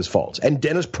for all of his faults. And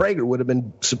Dennis Prager would have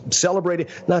been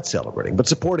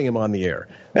supporting him on the air.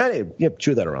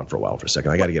 Chew that around for a while for a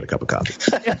second. I got to get a cup of coffee.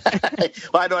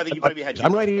 Well, I think you maybe had.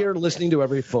 I'm right here listening to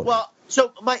every phone. Well,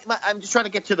 so I'm just trying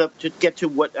to get to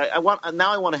what I want.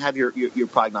 Now I want to have your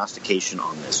prognostication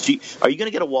on this. Are you going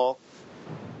to get a wall?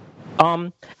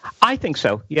 I think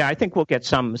so. Yeah, I think we'll get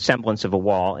some semblance of a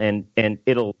wall, and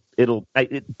it'll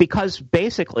because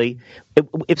basically,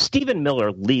 if Stephen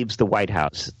Miller leaves the White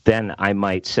House, then I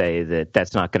might say that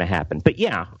that's not going to happen. But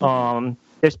yeah,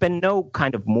 there's been no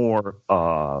kind of more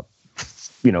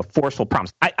forceful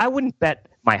promise. I wouldn't bet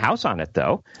my house on it,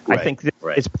 though. Right, I think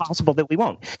it's possible that we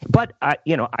won't. But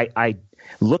I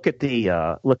look at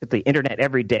the internet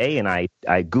every day, and I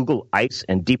Google ICE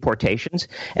and deportations,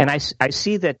 and I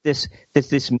see that this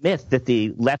myth that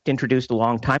the left introduced a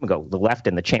long time ago, the left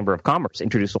and the Chamber of Commerce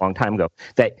introduced a long time ago,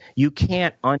 that you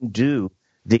can't undo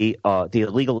the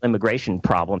illegal immigration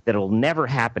problem, that it'll never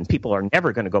happen. People are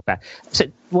never going to go back. So,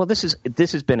 well, this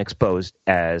has been exposed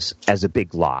as a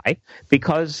big lie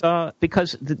because the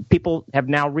people have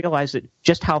now realized that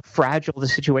just how fragile the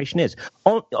situation is.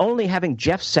 Only having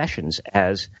Jeff Sessions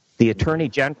as the Attorney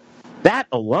General, that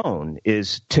alone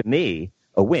is, to me,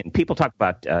 a win. People talk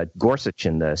about Gorsuch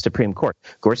in the Supreme Court.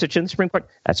 Gorsuch in the Supreme Court,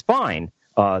 that's fine.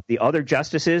 The other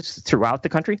justices throughout the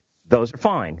country, those are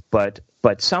fine. But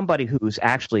somebody who's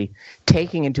actually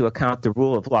taking into account the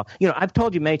rule of law. I've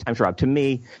told you many times, Rob, to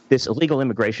me, this illegal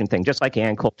immigration thing, just like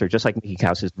Ann Coulter, just like Mickey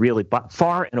Krause, is really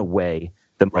far and away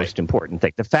the most important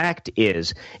thing. The fact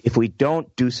is, if we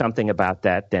don't do something about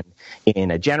that, then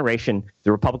in a generation,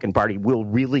 the Republican Party will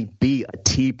really be a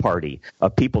tea party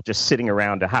of people just sitting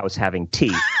around a house having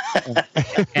tea.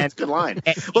 That's a good line.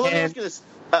 Well, let me ask you this,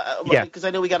 because I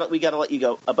know we got to let you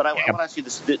go. But I want to ask you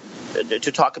this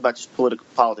to talk about just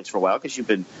politics for a while, because you've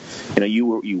been,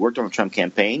 you worked on the Trump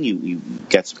campaign. You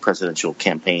got some presidential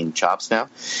campaign chops now.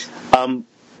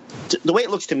 The way it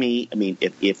looks to me, I mean,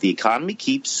 if the economy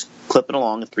keeps clipping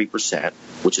along at 3%,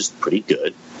 which is pretty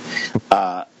good,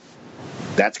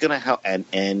 that's going to help.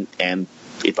 And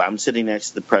if I'm sitting next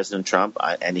to the President Trump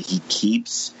and he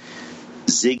keeps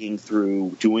zigging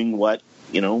through doing what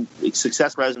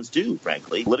successful presidents do,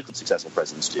 frankly, politically successful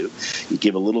presidents do. You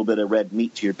give a little bit of red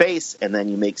meat to your base, and then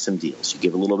you make some deals. You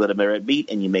give a little bit of red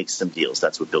meat, and you make some deals.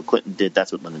 That's what Bill Clinton did.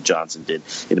 That's what Lyndon Johnson did.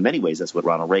 And in many ways, that's what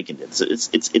Ronald Reagan did. So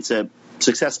it's a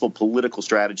successful political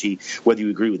strategy. Whether you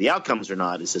agree with the outcomes or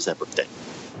not is a separate thing.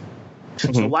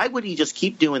 Mm-hmm. So why would he just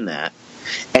keep doing that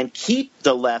and keep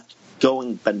the left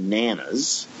going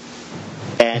bananas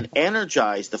and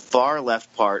energize the far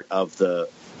left part of the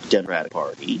Democratic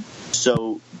Party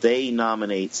so they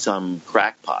nominate some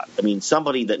crackpot? I mean,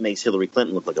 somebody that makes Hillary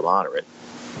Clinton look like a moderate,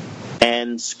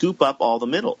 and scoop up all the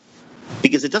middle.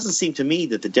 Because it doesn't seem to me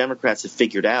that the Democrats have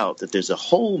figured out that there's a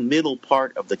whole middle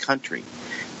part of the country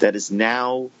that is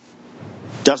now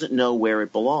doesn't know where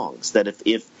it belongs. That if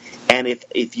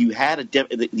you had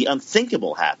the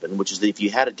unthinkable happened, which is that if you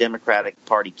had a Democratic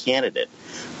Party candidate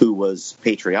who was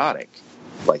patriotic,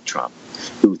 like Trump,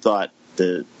 who thought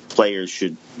the players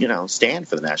should, stand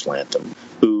for the national anthem,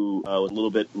 who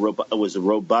was a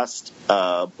robust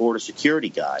border security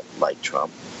guy like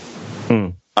Trump.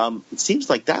 It seems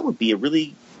like that would be a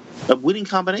winning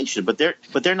combination, but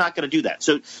they're not going to do that.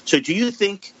 So do you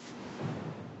think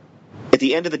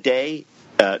the end of the day,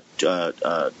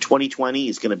 2020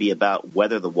 is going to be about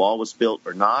whether the wall was built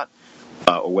or not,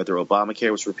 or whether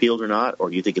Obamacare was repealed or not, or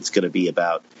do you think it's going to be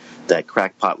about that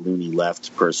crackpot loony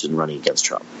left person running against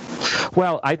Trump?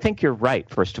 Well, I think you're right,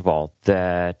 first of all,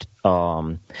 that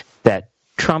that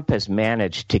Trump has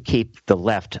managed to keep the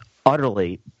left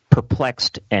utterly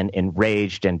perplexed and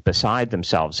enraged and beside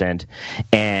themselves, and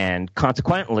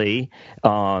consequently,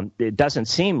 it doesn't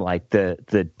seem like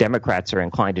the Democrats are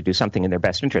inclined to do something in their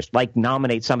best interest, like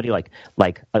nominate somebody like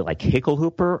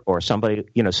Hickenlooper or somebody,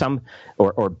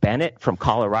 or Bennett from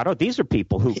Colorado. These are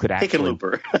people who could actually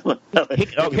Hickenlooper.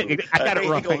 I got it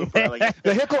wrong.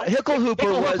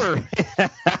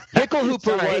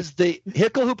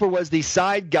 Hickenlooper was the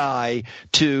side guy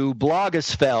to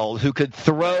Blogisfeld who could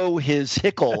throw his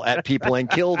hickle at people and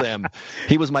kill them.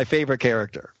 He was my favorite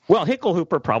character. Well,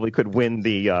 Hickenlooper probably could win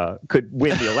the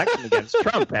election against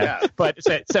Trump. Yeah. But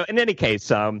so in any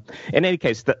case,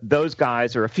 those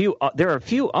guys are there are a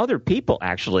few other people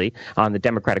actually on the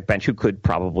Democratic bench who could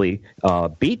probably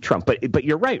beat Trump. But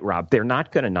you're right, Rob. They're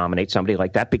not going to nominate somebody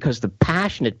like that because the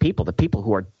passionate people, the people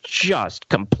who are just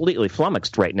completely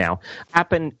flummoxed right now,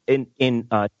 happen in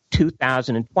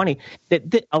 2020.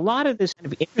 A lot of this is kind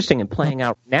of interesting and playing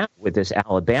out now with this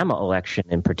Alabama election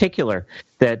in particular,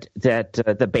 that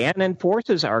the Bannon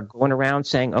forces are going around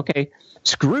saying, okay,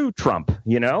 screw Trump,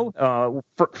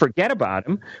 forget about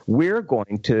him. We're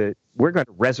going to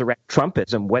resurrect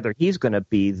Trumpism, whether he's going to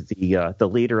be the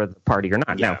leader of the party or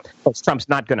not. Yeah. Now, of course, Trump's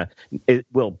not going to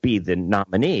will be the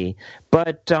nominee,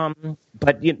 but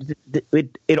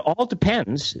it all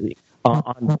depends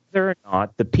on whether or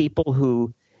not the people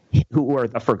who are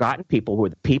the forgotten people, who are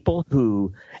the people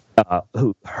who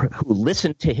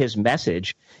listened to his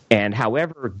message and,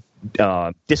 however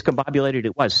discombobulated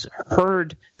it was,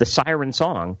 heard the siren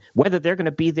song, whether they're going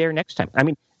to be there next time. I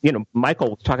mean, Michael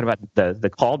was talking about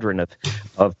the cauldron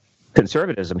of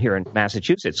conservatism here in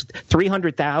Massachusetts.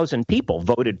 300,000 people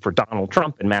voted for Donald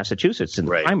Trump in Massachusetts in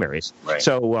the primaries. Right.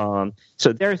 So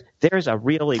there's a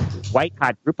really white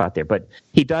hot group out there. But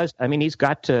he's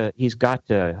got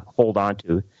to hold on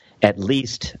to at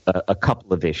least a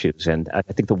couple of issues, and I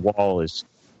think the wall is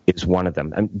one of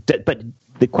them. But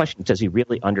the question, does he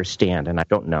really understand? And I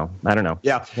don't know.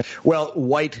 Yeah. Well,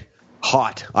 white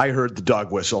hot. I heard the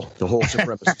dog whistle. The whole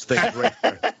supremacist thing is right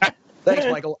there. Thanks,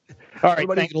 Michael. All right,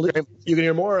 everybody, you can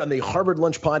hear more on the Harvard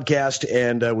Lunch podcast,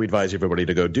 and we advise everybody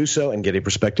to go do so and get a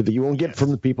perspective that you won't get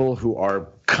from the people who are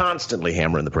constantly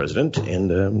hammering the president,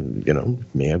 and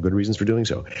may have good reasons for doing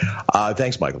so.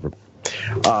 Thanks, Michael.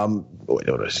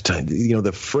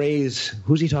 The phrase,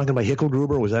 who's he talking about?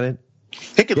 Hickenlooper, was that it?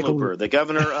 Hickenlooper, the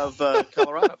governor of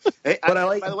Colorado. Hey,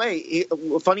 by the way,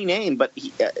 funny name, but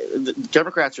the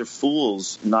Democrats are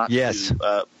fools not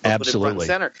to put him front and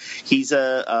center. He's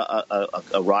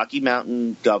a Rocky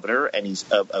Mountain governor, and he's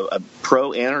a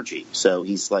pro-energy. So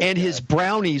he's like, and his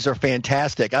brownies are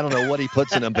fantastic. I don't know what he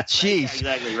puts in them, but geez,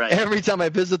 exactly right. Every time I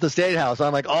visit the State House,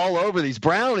 I'm like all over these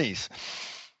brownies.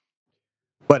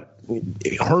 But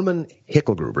Herman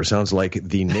Hickenlooper sounds like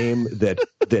the name that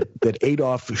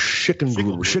Adolf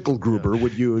Schicklgruber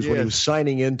would use when he was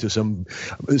signing into some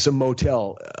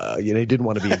motel. He didn't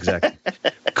want to be exactly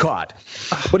caught.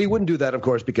 But he wouldn't do that, of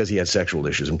course, because he had sexual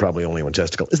issues and probably only one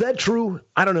testicle. Is that true?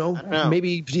 I don't know.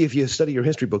 Maybe if you study your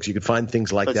history books, you could find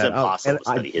things like that. It's impossible to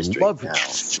study history now.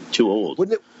 It's too old.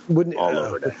 Wouldn't it? All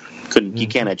over that. You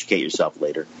can't educate yourself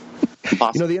later.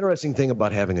 Impossible. The interesting thing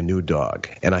about having a new dog,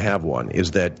 and I have one, is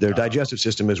that their digestive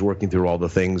system is working through all the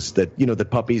things that, the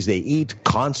puppies, they eat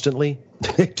constantly.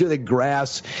 They do the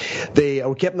grass. They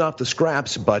are kept off the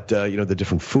scraps, but, the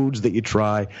different foods that you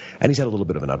try. And he's had a little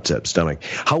bit of an upset stomach.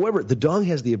 However, the dog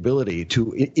has the ability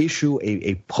to issue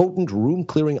a potent,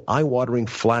 room-clearing, eye-watering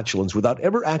flatulence without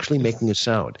ever actually making a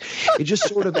sound. It just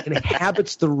sort of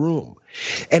inhabits the room.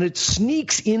 And it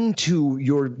sneaks into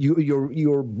your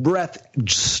breath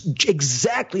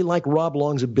exactly like Rob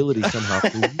Long's ability somehow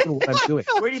to know what I'm doing.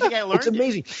 Where do you think I learned It's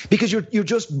amazing because you're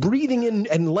just breathing in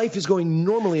and life is going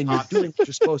normally and you're doing what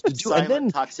you're supposed to do. Silent and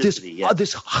then toxicity,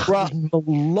 this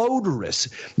malodorous,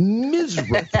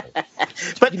 miserable,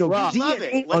 but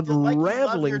DNA love it.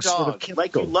 unraveling sort of chemical.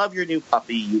 Like you love your new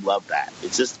puppy, you love that.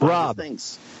 It's just one of those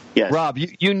things. Yes. Rob,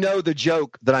 you know the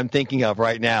joke that I'm thinking of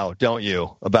right now, don't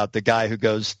you? About the guy who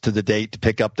goes to the date to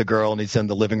pick up the girl and he's in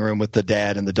the living room with the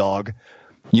dad and the dog.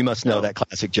 You must know that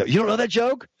classic joke. You don't know that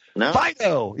joke? No.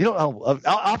 Fido. You don't know.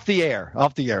 Off the air,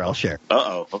 I'll share.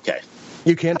 Uh-oh. Okay.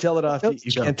 You can't tell it off.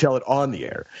 You can't tell it on the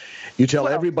air. You tell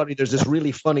everybody there's this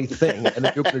really funny thing, and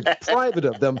then you're going to private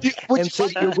of them, and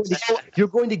say you're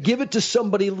going to give it to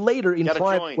somebody later in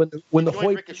private when the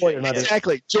hoi polloi are not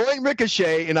exactly. Join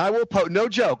Ricochet, and I will post. No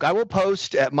joke. I will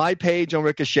post at my page on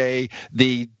Ricochet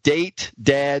the date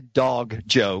dad dog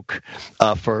joke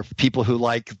for people who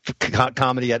like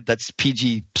comedy that's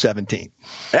PG-17.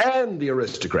 And the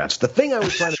aristocrats. The thing I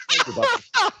was trying to talk about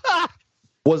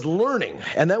was learning,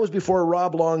 and that was before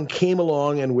Rob Long came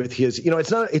along and with his,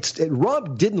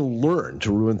 Rob didn't learn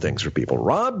to ruin things for people.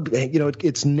 Rob,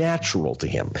 it's natural to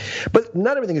him, but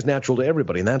not everything is natural to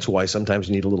everybody, and that's why sometimes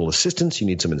you need a little assistance, you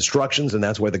need some instructions, and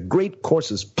that's why the Great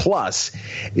Courses Plus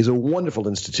is a wonderful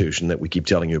institution that we keep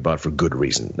telling you about for good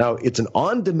reason. Now, it's an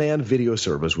on-demand video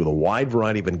service with a wide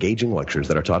variety of engaging lectures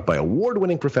that are taught by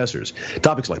award-winning professors,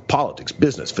 topics like politics,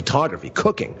 business, photography,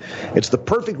 cooking. It's the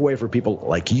perfect way for people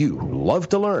like you who love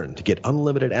to learn to get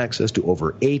unlimited access to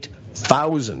over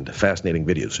 8,000 fascinating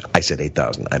videos. I said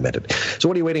 8,000. I meant it. So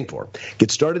what are you waiting for?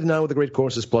 Get started now with the Great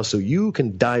Courses Plus so you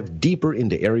can dive deeper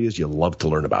into areas you love to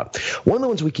learn about. One of the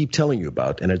ones we keep telling you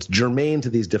about, and it's germane to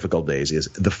these difficult days, is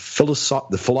the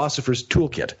Philosopher's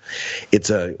Toolkit. It's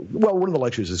one of the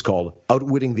lectures is called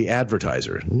Outwitting the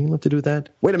Advertiser. You know what to do with that?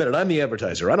 Wait a minute, I'm the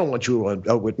advertiser. I don't want you to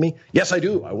outwit me. Yes, I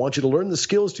do. I want you to learn the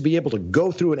skills to be able to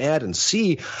go through an ad and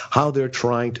see how they're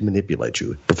trying to manipulate you.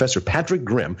 Professor Patrick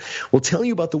Grimm will tell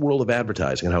you about the world of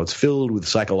advertising and how it's filled with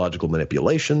psychological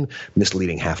manipulation,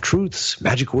 misleading half-truths,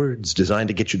 magic words designed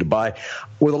to get you to buy,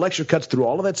 where the lecture cuts through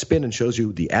all of that spin and shows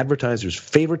you the advertiser's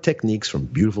favorite techniques from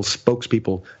beautiful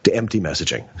spokespeople to empty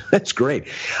messaging. That's great.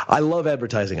 I love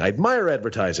advertising. I admire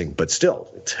advertising, but still,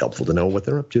 it's helpful to know what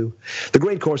they're up to. The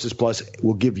Great Courses Plus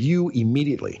will give you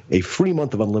immediately a free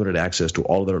month of unlimited access to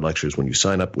all of their lectures when you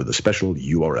sign up with a special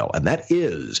URL, and that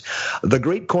is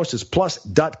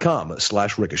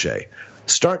thegreatcoursesplus.com/ricochet.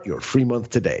 Start your free month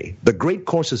today.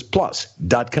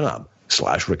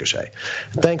 thegreatcoursesplus.com/ricochet.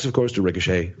 Thanks, of course, to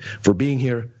Ricochet for being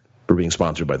here, for being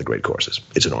sponsored by The Great Courses.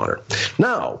 It's an honor.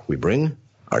 Now, we bring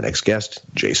our next guest,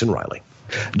 Jason Riley.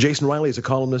 Jason Riley is a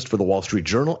columnist for the Wall Street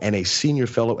Journal and a senior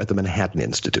fellow at the Manhattan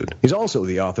Institute. He's also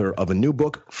the author of a new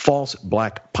book, False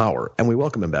Black Power, and we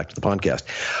welcome him back to the podcast.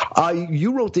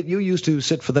 You wrote that you used to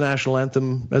sit for the national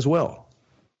anthem as well.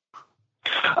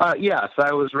 Yes,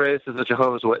 I was raised as a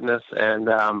Jehovah's Witness and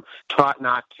taught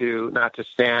not to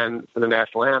stand for the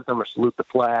national anthem or salute the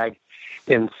flag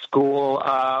in school.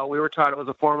 We were taught it was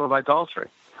a form of idolatry.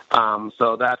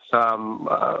 So that's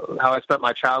how I spent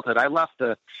my childhood. I left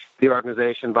the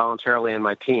organization voluntarily in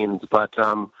my teens, but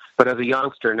as a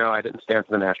youngster, no, I didn't stand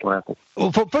for the national anthem.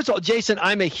 Well, first of all, Jason,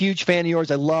 I'm a huge fan of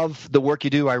yours. I love the work you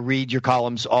do. I read your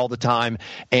columns all the time,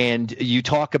 and you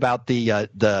talk about the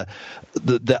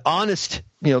honest,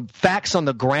 facts on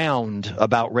the ground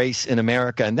about race in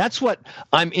America. And that's what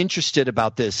I'm interested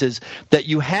about this, is that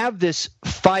you have this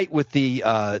fight with the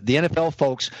NFL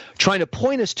folks trying to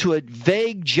point us to a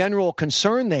vague general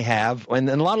concern they have, and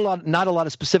not a lot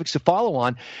of specifics to follow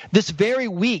on. This very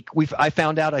week, I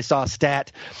found out, I saw a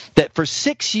stat that for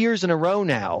 6 years in a row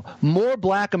now, more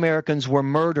black Americans were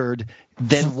murdered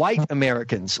than white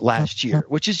Americans last year,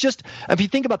 which is just, if you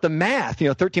think about the math,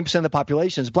 13% of the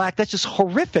population is black. That's just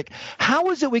horrific.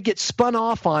 How is it we get spun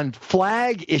off on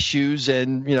flag issues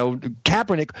and,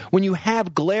 Kaepernick when you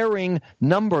have glaring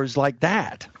numbers like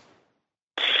that?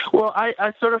 Well,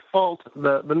 I sort of fault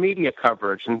the media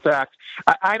coverage. In fact,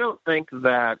 I don't think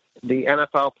that the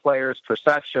NFL players'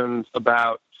 perceptions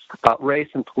about race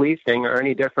and policing are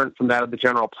any different from that of the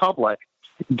general public,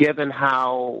 given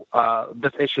how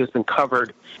this issue has been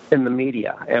covered in the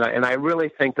media. And I really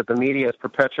think that the media has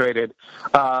perpetuated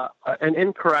an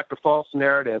incorrect or false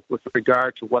narrative with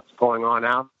regard to what's going on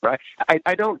out there.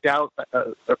 I don't doubt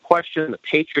or question the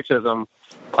patriotism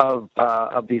of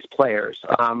these players.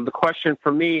 The question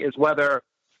for me is whether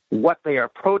what they are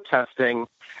protesting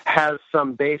has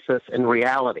some basis in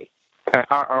reality.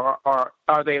 Are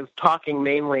they talking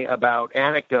mainly about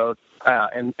anecdotes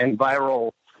and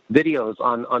viral videos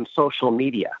on social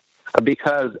media?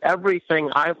 Because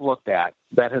everything I've looked at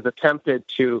that has attempted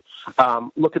to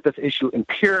look at this issue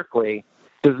empirically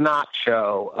does not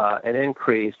show an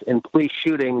increase in police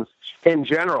shootings in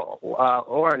general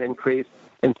or an increase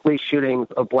in police shootings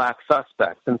of black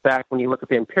suspects. In fact, when you look at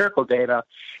the empirical data,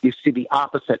 you see the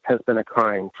opposite has been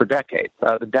occurring for decades.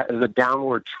 There's a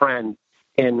downward trend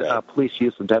in police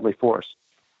use of deadly force.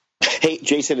 Hey,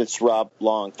 Jason, it's Rob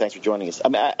Long. Thanks for joining us.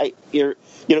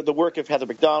 The work of Heather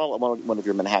McDonald, one of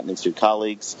your Manhattan Institute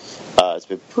colleagues, has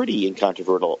been pretty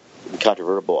incontrovertible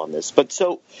on this. But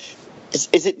so,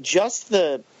 is it just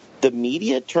the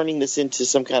media turning this into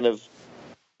some kind of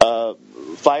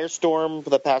firestorm for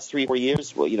the past 3 or 4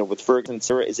 years? Well, with Ferguson,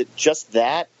 Sarah, is it just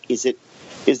that? Is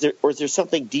there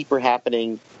something deeper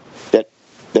happening that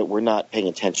we're not paying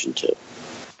attention to?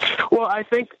 Well, I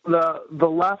think the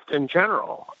left in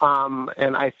general,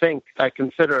 and I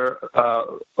consider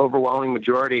overwhelming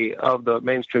majority of the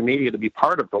mainstream media to be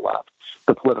part of the left,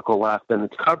 the political left, and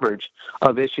its coverage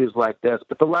of issues like this.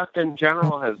 But the left in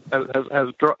general has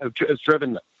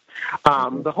driven this.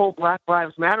 The whole Black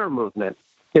Lives Matter movement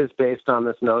is based on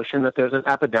this notion that there's an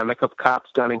epidemic of cops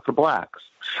gunning for blacks.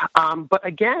 But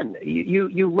again,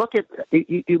 you look at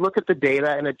the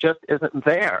data, and it just isn't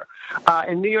there.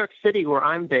 In New York City, where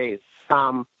I'm based,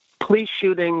 police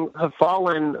shootings have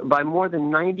fallen by more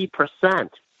than 90%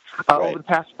 over the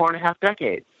past 4.5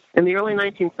 decades. In the early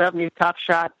 1970s, cops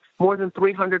shot more than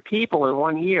 300 people in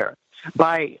 1 year.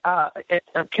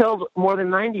 Killed more than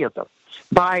 90 of them.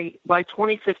 By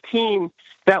 2015,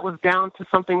 that was down to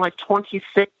something like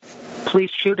 26 police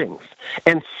shootings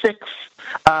and 6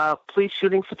 police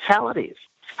shooting fatalities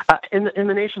in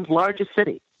the nation's largest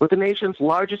city with the nation's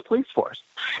largest police force.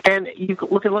 And you can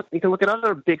look at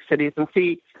other big cities and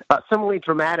see similarly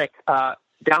dramatic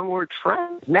downward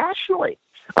trends nationally.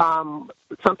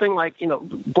 Something like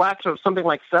blacks are something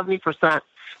like 70%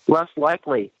 less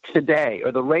likely today,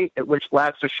 or the rate at which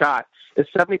blacks are shot is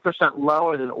 70%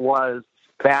 lower than it was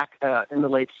back in the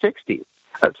late 60s.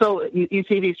 So you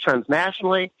see these trends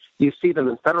nationally. You see them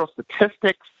in federal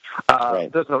statistics.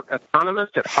 There's an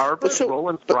economist at Harvard,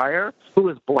 Roland Fryer, who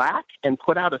is black and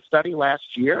put out a study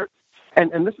last year.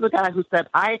 And this is a guy who said,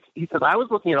 I was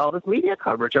looking at all this media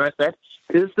coverage, and I said,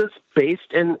 is this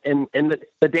based in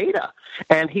the data?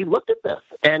 And he looked at this,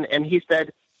 and he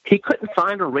said he couldn't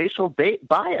find a racial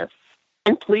bias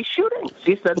in police shootings.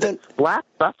 He said that black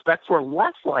suspects were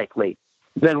less likely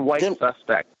than white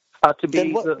suspects to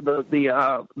be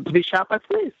shot by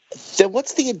police. Then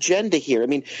what's the agenda here? I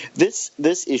mean, this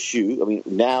issue. I mean,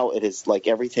 now it is like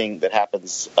everything that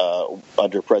happens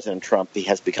under President Trump. He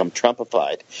has become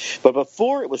Trumpified. But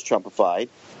before it was Trumpified,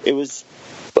 it was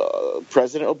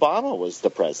President Obama was the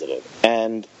president,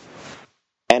 and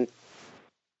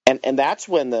that's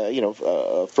when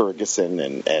the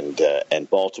Ferguson and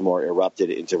Baltimore erupted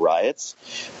into riots.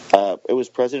 It was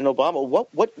President Obama.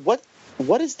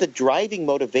 What is the driving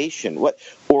motivation?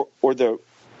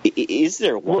 Is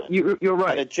there one? Well, you're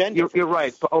right. An agenda? You're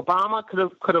right. But Obama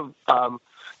could have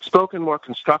spoken more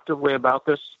constructively about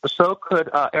this. So could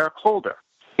Eric Holder.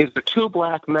 These are 2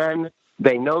 black men.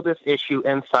 They know this issue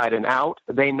inside and out.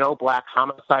 They know black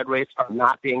homicide rates are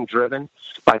not being driven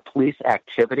by police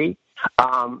activity.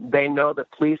 They know that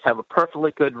police have a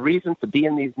perfectly good reason to be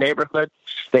in these neighborhoods.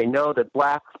 They know that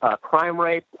black crime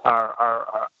rates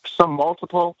are some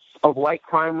multiple of white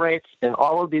crime rates in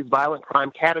all of these violent crime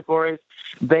categories.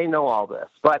 They know all this.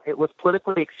 But it was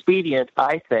politically expedient,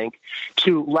 I think,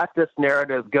 to let this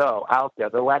narrative go out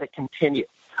there, to let it continue.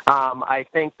 I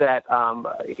think that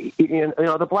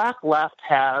the black left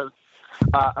has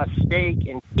a stake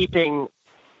in keeping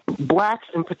blacks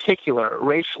in particular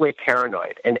racially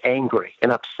paranoid and angry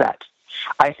and upset.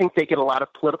 I think they get a lot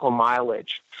of political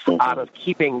mileage out of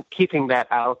keeping that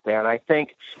out there, and I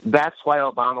think that's why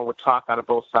Obama would talk out of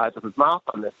both sides of his mouth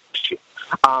on this issue.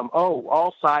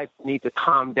 All sides need to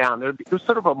calm down. There's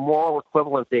sort of a moral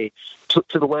equivalency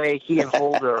to the way he and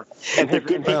Holder and his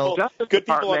Justice good Department.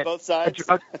 People on both sides.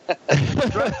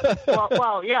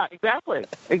 Well, yeah, exactly.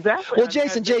 Well,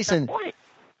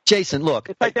 Jason, look.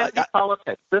 It's identity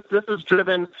politics. This is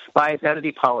driven by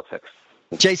identity politics.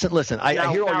 Jason, listen, I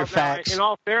hear all your facts. In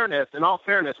all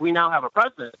fairness, we now have a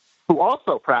president who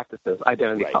also practices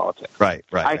identity politics. Right.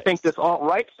 I think this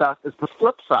alt-right stuff is the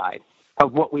flip side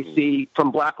of what we see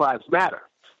from Black Lives Matter.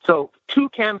 So 2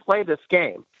 can play this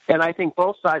game, and I think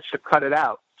both sides should cut it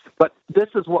out. But this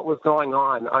is what was going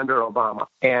on under Obama,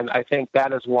 and I think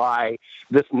that is why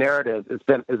this narrative has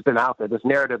been out there, this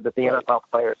narrative that the NFL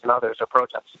players and others are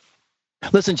protesting.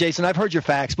 Listen, Jason, I've heard your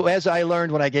facts, but as I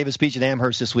learned when I gave a speech at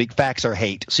Amherst this week, facts are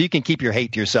hate. So you can keep your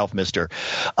hate to yourself, mister.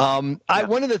 One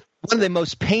of the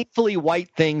most painfully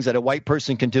white things that a white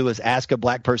person can do is ask a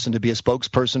black person to be a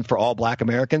spokesperson for all black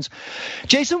Americans.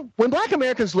 Jason, when black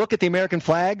Americans look at the American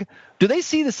flag, do they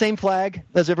see the same flag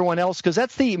as everyone else? Because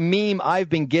that's the meme I've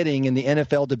been getting in the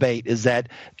NFL debate, is that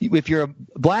if you're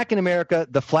black in America,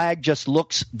 the flag just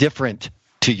looks different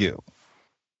to you.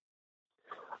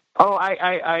 Oh,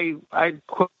 I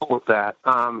quibble with that.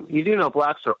 You do know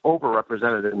blacks are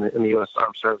overrepresented in the U.S.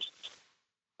 Armed Services.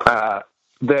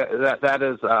 That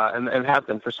is, and have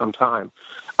been for some time.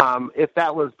 If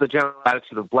that was the general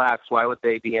attitude of blacks, why would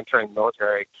they be entering the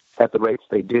military at the rates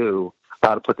they do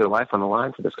to put their life on the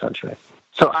line for this country?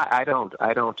 So I don't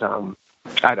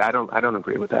I don't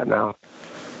agree with that now.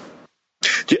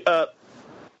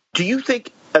 Do you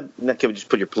think? Now, can we just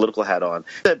put your political hat on?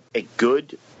 Is that a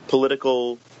good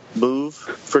political move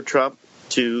for Trump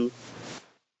to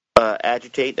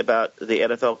agitate about the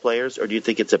NFL players, or do you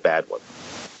think it's a bad one?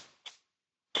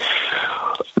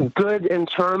 Good in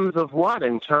terms of what?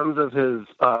 In terms of his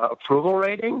approval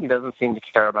rating? He doesn't seem to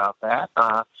care about that.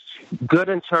 Good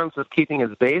in terms of keeping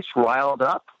his base riled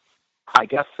up? I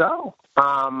guess so.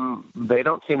 They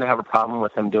don't seem to have a problem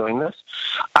with him doing this.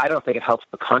 I don't think it helps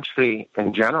the country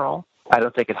in general. I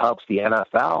don't think it helps the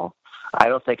NFL. I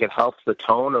don't think it helps the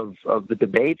tone of the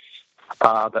debates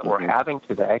that we're having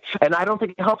today. And I don't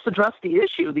think it helps address the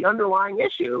issue, the underlying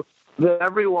issue that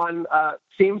everyone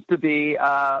seems to be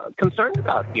concerned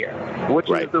about here, which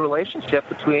is the relationship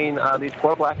between these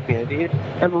poor black communities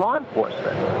and law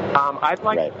enforcement. I'd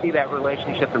like to see that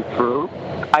relationship improve.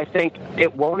 I think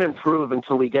it won't improve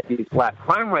until we get these black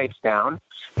crime rates down.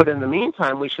 But in the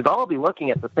meantime, we should all be looking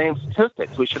at the same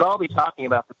statistics. We should all be talking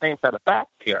about the same set of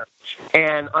facts here.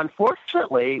 And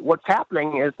unfortunately, what's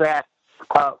happening is that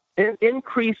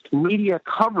increased media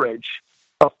coverage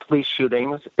of police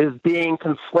shootings is being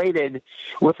conflated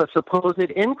with a supposed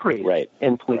increase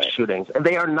in police shootings. And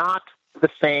they are not the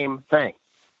same thing.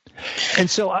 And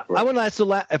so I want to ask,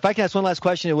 if I can ask one last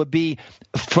question, it would be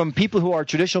from people who are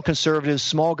traditional conservatives,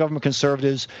 small government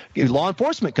conservatives, law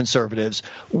enforcement conservatives,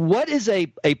 what is a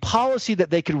policy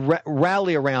that they could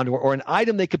rally around or an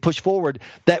item they could push forward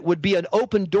that would be an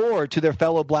open door to their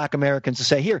fellow black Americans to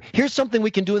say, here's something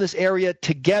we can do in this area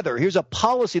together. Here's a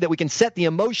policy that we can set the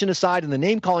emotion aside and the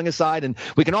name calling aside, and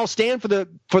we can all stand for the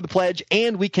pledge,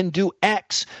 and we can do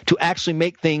X to actually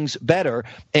make things better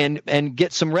and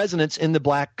get some resonance in the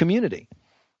black community.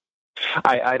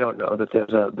 I don't know that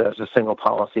there's a single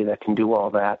policy that can do all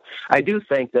that. I do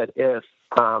think that if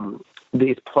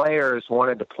these players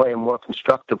wanted to play a more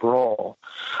constructive role,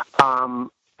 and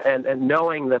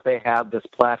knowing that they have this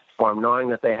platform, knowing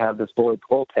that they have this bully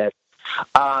pulpit,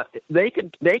 they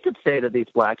could say to these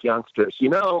black youngsters,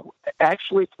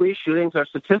 actually police shootings are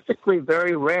statistically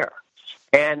very rare.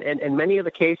 And in many of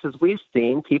the cases we've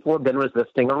seen, people have been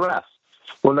resisting arrest.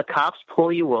 When the cops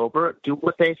pull you over, do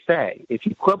what they say. If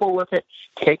you quibble with it,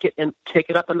 take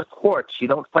it up in the courts. You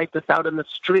don't fight this out in the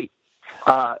street.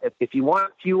 If you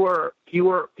want fewer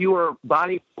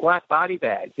black body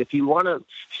bags, if you want to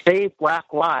save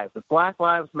black lives, if black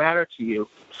lives matter to you,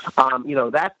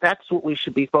 that's what we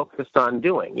should be focused on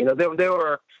doing.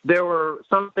 There were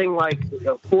something like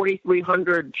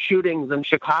 4,300 shootings in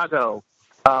Chicago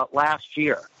last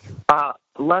year.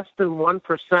 Less than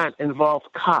 1%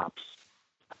 involved cops.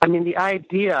 I mean, the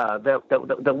idea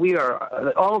that we are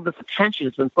that all of this attention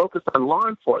has been focused on law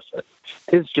enforcement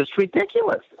is just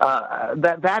ridiculous.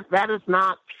 That is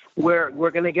not where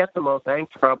we're going to get the most bang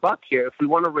for our buck here. If we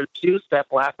want to reduce that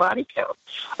black body count,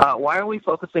 why are we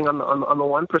focusing on the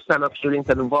 1% of shootings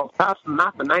that involve cops and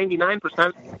not the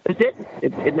 99% that didn't?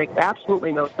 It makes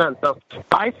absolutely no sense. So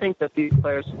I think that these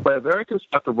players play a very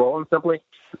constructive role in simply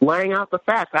laying out the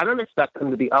facts. I don't expect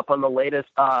them to be up on the latest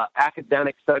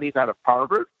academic studies out of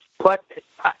Harvard, but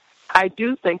I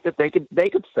do think that they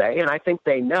could say, and I think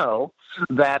they know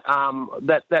that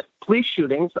that police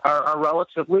shootings are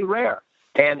relatively rare.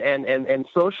 And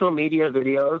social media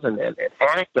videos and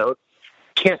anecdotes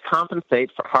can't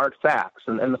compensate for hard facts,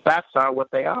 and the facts are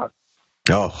what they are.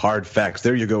 Oh, hard facts.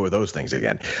 There you go with those things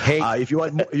again. Hey, if you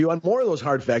want more of those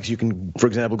hard facts, you can, for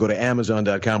example, go to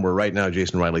Amazon.com, where right now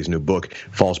Jason Riley's new book,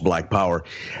 False Black Power,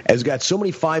 has got so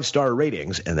many 5-star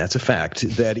ratings, and that's a fact,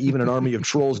 that even an army of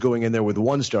trolls going in there with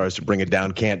 1 stars to bring it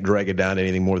down can't drag it down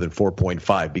anything more than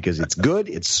 4.5, because it's good,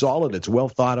 it's solid, it's well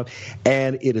thought of,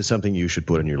 and it is something you should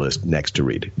put on your list next to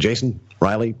read. Jason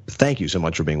Riley, thank you so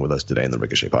much for being with us today in the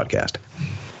Ricochet Podcast.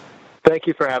 Thank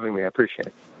you for having me. I appreciate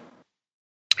it.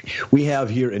 We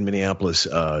have here in Minneapolis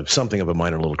something of a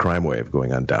minor little crime wave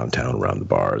going on downtown, around the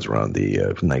bars, around the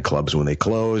nightclubs when they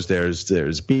close.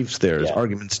 There's beefs, there's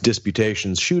arguments,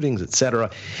 disputations, shootings,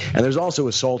 etc. And there's also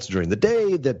assaults during the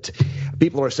day that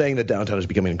people are saying that downtown is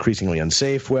becoming increasingly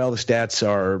unsafe. Well, the stats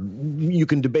are, you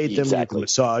can debate them, you can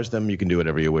massage them, you can do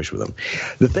whatever you wish with them.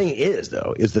 The thing is,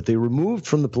 though, is that they removed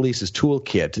from the police's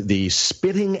toolkit the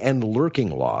spitting and lurking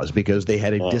laws because they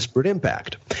had a disparate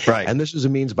impact. Right. And this is a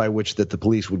means by which that the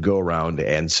police would go around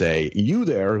and say, you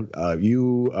there,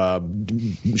 you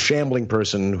shambling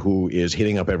person who is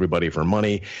hitting up everybody for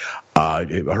money,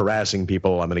 harassing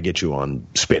people, I'm going to get you on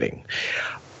spitting.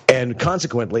 And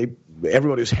consequently,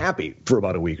 everybody was happy for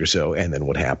about a week or so. And then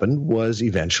what happened was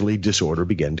eventually disorder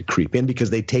began to creep in because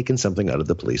they'd taken something out of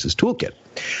the police's toolkit.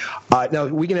 Now,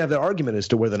 we can have that argument as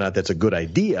to whether or not that's a good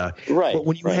idea. Right. But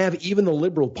when you have even the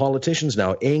liberal politicians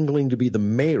now angling to be the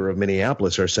mayor of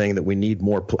Minneapolis are saying that we need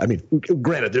more. I mean,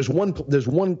 granted, there's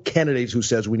one candidate who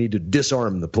says we need to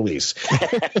disarm the police.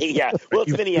 Yeah, well,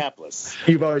 it's Minneapolis.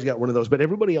 You've always got one of those, but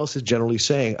everybody else is generally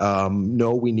saying,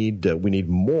 no, we need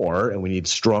more, and we need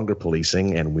stronger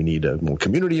policing, and we need more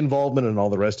community involvement, and all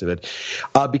the rest of it,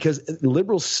 because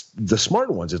liberals, the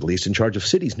smart ones at least, in charge of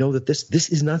cities, know that this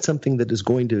is not something that is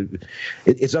going to,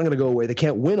 it's not going to go away. They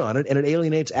can't win on it, and it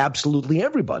alienates absolutely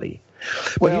everybody.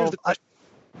 But here's the question.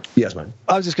 Yes, man.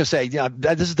 I was just going to say,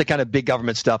 this is the kind of big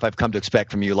government stuff I've come to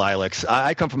expect from you, Lilacs.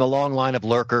 I come from a long line of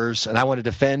lurkers, and I want to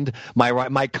defend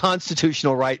my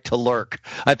constitutional right to lurk.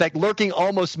 In fact, lurking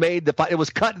almost made it was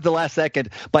cut at the last second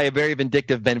by a very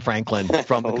vindictive Ben Franklin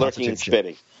from the lurking and Constitution.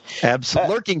 spitting.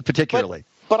 Absolutely, lurking particularly.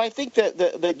 But I think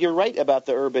that you're right about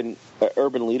the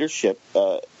urban leadership.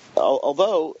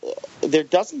 Although there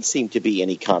doesn't seem to be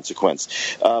any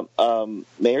consequence.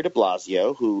 Mayor de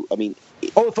Blasio, who, I mean...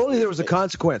 Oh, if only there was a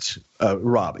consequence,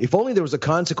 Rob. If only there was a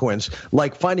consequence,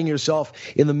 like finding yourself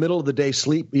in the middle of the day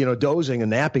dozing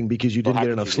and napping because you didn't get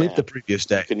enough sleep the previous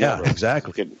day. Never,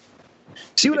 exactly.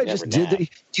 See what I just did? Do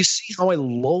you see how I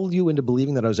lulled you into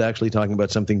believing that I was actually talking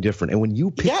about something different? And when you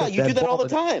picked up you that do that ball all the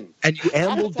time. And you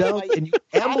ambled down and you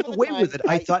ambled away with it,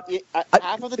 I thought...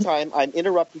 half of the time, I'm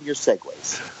interrupting your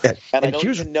segues. And I don't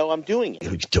even know I'm doing it.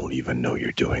 You don't even know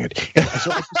you're doing it.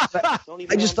 So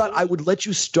I just thought I would let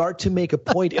you start to make a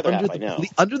point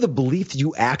under the belief that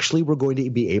you actually were going to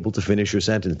be able to finish your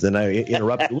sentence. Then I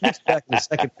interrupted. We'll get back in a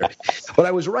second. But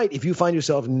I was right. If you find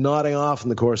yourself nodding off in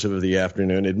the course of the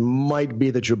afternoon, it might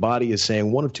be that your body is saying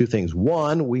one of two things.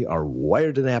 One, we are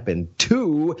wired to nap. And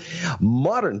two,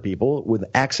 modern people with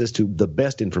access to the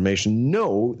best information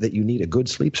know that you need a good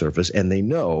sleep surface, and they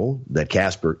know that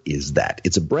Casper is that.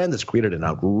 It's a brand that's created an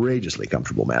outrageously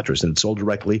comfortable mattress, and it's sold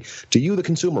directly to you, the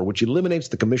consumer, which eliminates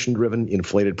the commission-driven,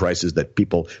 inflated prices that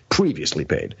people previously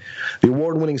paid. The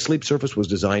award-winning sleep surface was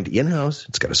designed in-house.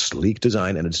 It's got a sleek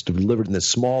design, and it's delivered in this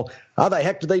small, how the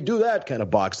heck do they do that kind of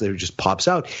box that just pops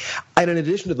out. And in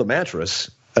addition to the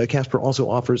mattress, Casper also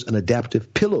offers an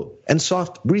adaptive pillow and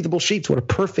soft, breathable sheets. What a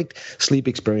perfect sleep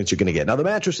experience you're going to get. Now, the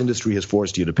mattress industry has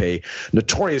forced you to pay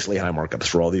notoriously high markups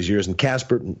for all these years, and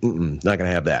Casper, not going to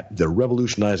have that. They're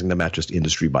revolutionizing the mattress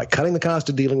industry by cutting the cost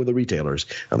of dealing with the retailers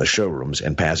and the showrooms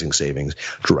and passing savings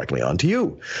directly on to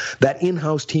you. That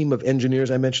in-house team of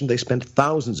engineers I mentioned, they spent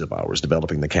thousands of hours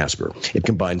developing the Casper. It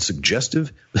combines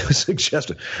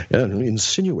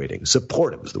insinuating,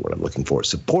 supportive is the word I'm looking for,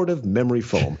 supportive memory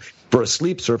foam for a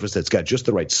sleep surface that's got just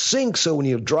the right sink, so when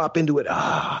you drop into it,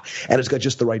 and it's got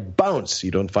just the right bounce, so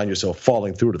you don't find yourself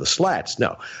falling through to the slats.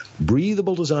 Now,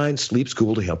 breathable design, sleeps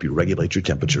cool to help you regulate your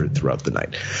temperature throughout the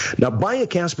night. Now, buying a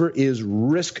Casper is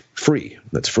risk-free.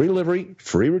 That's free delivery,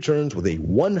 free returns with a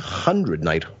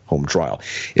 100-night home trial.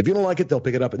 If you don't like it, they'll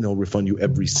pick it up and they'll refund you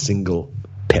every single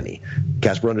penny.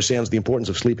 Casper understands the importance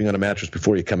of sleeping on a mattress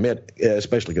before you commit,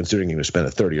 especially considering you're going to spend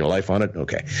a third of your life on it.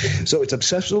 Okay. So it's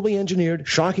obsessively engineered,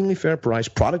 shockingly fair price,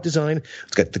 product design.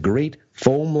 It's got the great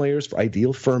foam layers for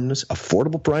ideal firmness,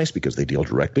 affordable price because they deal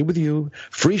directly with you,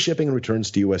 free shipping and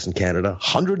returns to U.S. and Canada,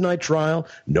 100-night trial,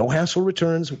 no hassle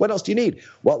returns. What else do you need?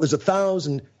 Well, there's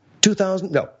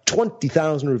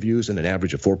 20,000 reviews and an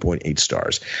average of 4.8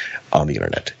 stars on the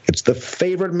internet. It's the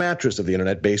favorite mattress of the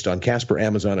internet based on Casper,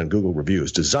 Amazon, and Google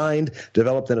reviews. Designed,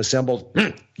 developed, and assembled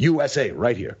USA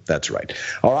right here. That's right.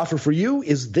 Our offer for you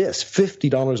is this: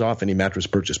 $50 off any mattress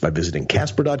purchase by visiting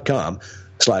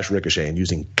Casper.com/Ricochet and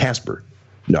using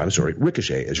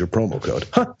Ricochet as your promo code.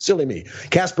 Silly me.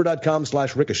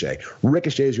 Casper.com/Ricochet.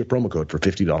 Ricochet is your promo code for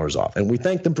 $50 off. And we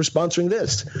thank them for sponsoring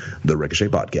this, the Ricochet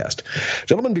Podcast.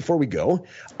 Gentlemen, before we go,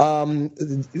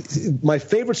 my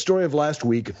favorite story of last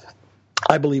week,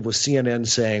 I believe, was CNN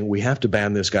saying we have to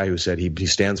ban this guy who said he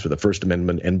stands for the First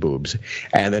Amendment and boobs.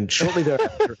 And then shortly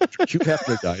thereafter, Hugh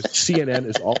Hefner dies. CNN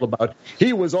is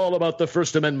he was all about the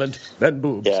First Amendment and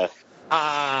boobs. Yeah.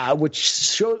 Which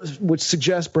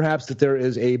suggests perhaps that there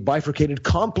is a bifurcated,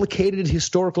 complicated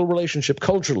historical relationship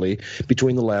culturally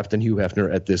between the left and Hugh Hefner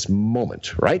at this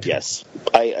moment, right? Yes,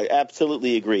 I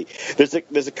absolutely agree. There's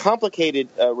a complicated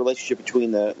relationship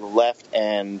between the left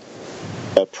and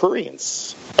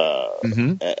prurience,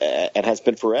 and has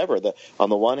been forever. On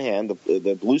the one hand,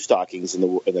 the blue stockings in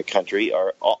the country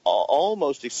are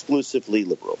almost exclusively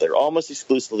liberal. They're almost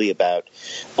exclusively about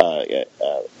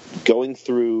going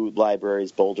through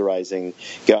libraries, boulderizing,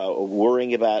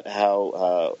 worrying about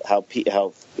how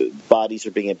bodies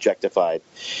are being objectified,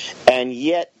 and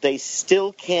yet they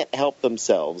still can't help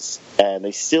themselves, and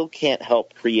they still can't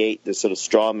help create this sort of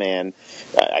straw man.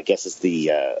 I guess it's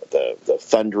the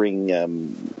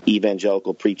thundering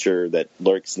evangelical preacher that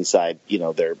lurks inside,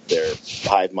 their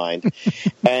hive mind,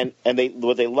 and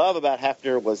what they love about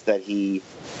Hefner was that he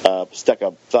stuck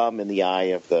a thumb in the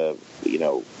eye of the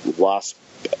WASP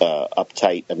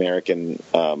uptight American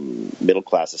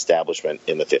middle-class establishment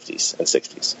in the 50s and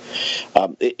 60s.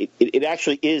 It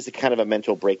actually is a kind of a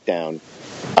mental breakdown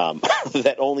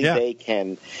that only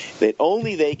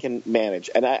they can manage.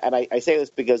 And I say this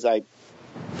because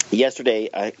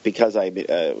yesterday, because I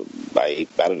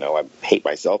don't know, I hate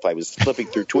myself. I was flipping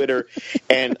through Twitter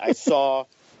and I saw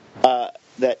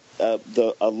that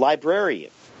a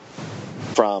librarian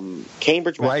from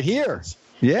Cambridge, right here.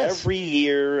 Yes. Every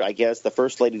year, I guess, the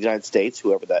First Lady of the United States,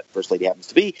 whoever that First Lady happens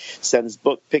to be,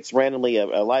 picks randomly a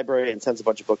library and sends a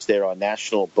bunch of books there on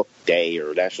National Book Day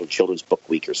or National Children's Book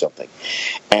Week or something.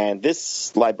 And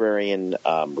this librarian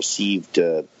received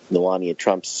Melania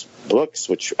Trump's books,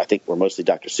 which I think were mostly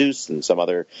Dr. Seuss and some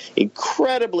other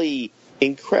incredibly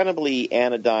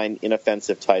anodyne,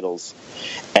 inoffensive titles,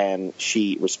 and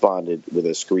she responded with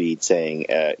a screed saying,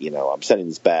 I'm sending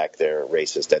these back. They're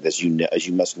racist. And as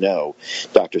you must know,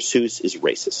 Dr. Seuss is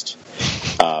racist.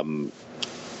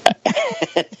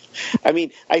 I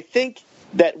mean, I think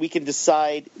that we can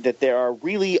decide that there are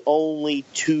really only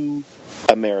two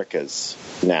Americas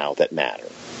now that matter.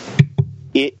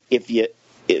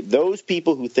 Those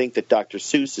people who think that Dr.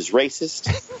 Seuss is racist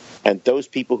and those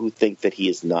people who think that he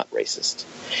is not racist.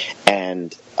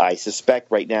 And I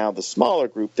suspect right now the smaller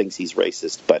group thinks he's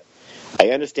racist, but I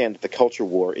understand that the culture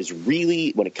war is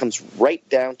really, when it comes right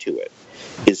down to it,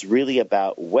 is really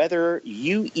about whether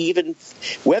you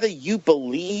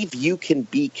believe you can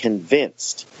be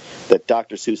convinced that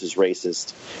Dr. Seuss is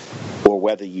racist or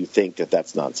whether you think that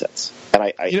that's nonsense.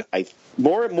 And I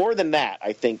more than that,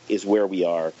 I think, is where we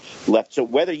are left. So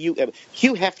whether Hugh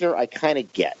Hefner, I kind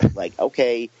of get, like,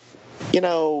 okay,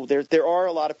 there are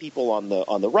a lot of people on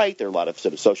the right. There are a lot of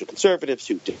sort of social conservatives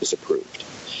who disapproved,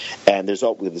 and there's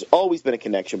always been a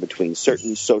connection between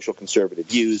certain social conservative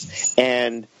views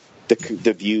and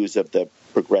the views of the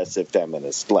progressive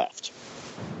feminist left.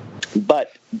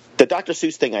 But the Dr.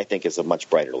 Seuss thing, I think, is a much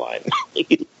brighter line.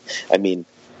 I mean,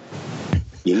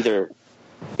 either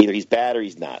he's bad or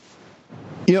he's not.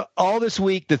 All this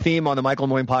week, the theme on the Michael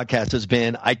Moyne podcast has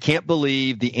been, I can't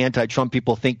believe the anti-Trump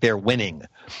people think they're winning.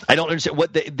 I don't understand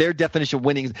what their definition of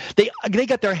winning is. They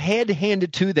got their head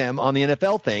handed to them on the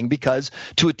NFL thing because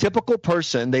to a typical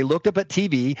person, they looked up at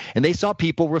TV and they saw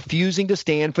people refusing to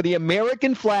stand for the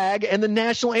American flag and the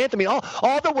national anthem. I mean,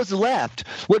 all that was left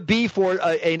would be for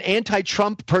an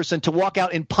anti-Trump person to walk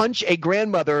out and punch a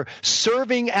grandmother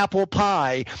serving apple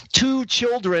pie to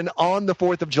children on the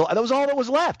 4th of July. That was all that was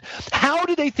left. How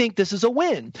do they think this is a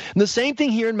win? And the same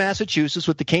thing here in Massachusetts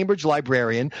with the Cambridge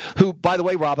librarian, who, by the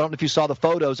way, Rob, I don't know if you saw the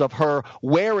photos of her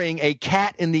wearing a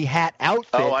Cat in the Hat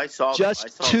outfit. Oh, I saw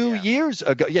just 2 years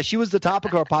ago. Yeah, she was the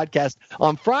topic of our podcast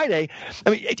on Friday. I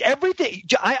mean, everything.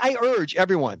 I urge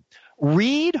everyone,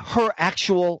 read her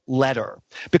actual letter,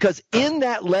 because in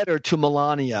that letter to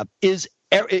Melania is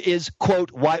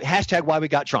quote, hashtag why we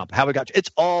got Trump, how we got Trump. It's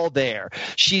all there.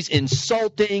 She's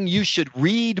insulting. You should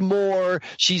read more.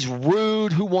 She's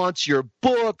rude. Who wants your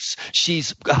books?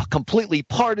 She's completely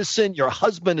partisan. Your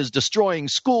husband is destroying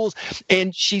schools.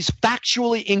 And she's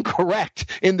factually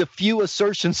incorrect in the few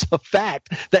assertions of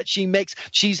fact that she makes.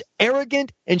 She's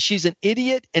arrogant and she's an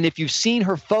idiot. And if you've seen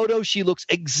her photo, she looks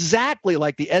exactly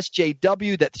like the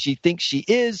SJW that she thinks she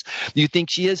is. You think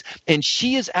she is. And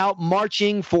she is out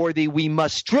marching for the we must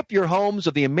strip your homes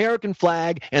of the American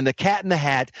flag and the Cat in the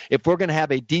Hat if we're going to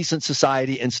have a decent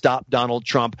society and stop Donald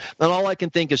Trump. And all I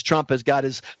can think is Trump has got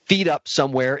his feet up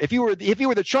somewhere. If he were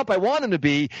the Trump I want him to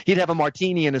be, he'd have a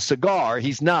martini and a cigar.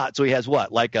 He's not. So he has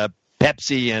what? Like a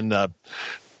Pepsi and a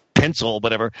pencil,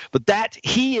 whatever. But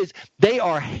they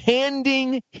are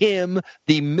handing him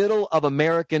the middle of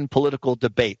American political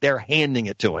debate. They're handing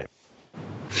it to him.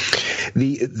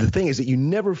 The thing is that you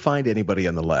never find anybody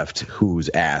on the left who's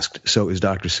asked, so is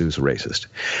Dr. Seuss racist?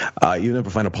 You never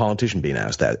find a politician being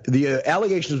asked that. The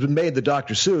allegation has been made that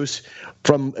Dr. Seuss,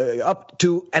 from up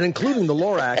to and including the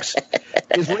Lorax,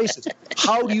 is racist.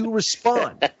 How do you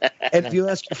respond? And if you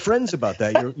ask your friends about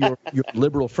that, your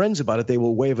liberal friends about it, they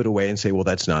will wave it away and say, well,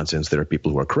 that's nonsense. There are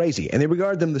people who are crazy. And they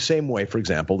regard them the same way, for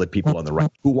example, that people on the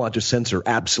right who want to censor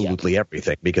absolutely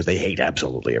everything because they hate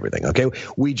absolutely everything. Okay,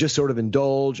 we just sort of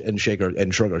indulge and shake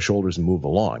and shrug our shoulders and move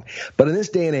along. But in this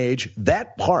day and age,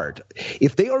 that part,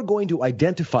 if they are going to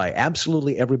identify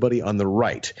absolutely everybody on the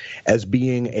right as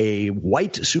being a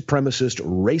white supremacist,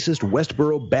 racist,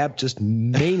 Westboro Baptist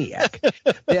maniac,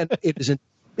 then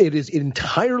it is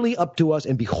entirely up to us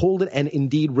and beholden and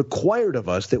indeed required of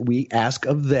us that we ask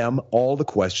of them all the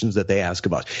questions that they ask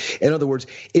of us. In other words,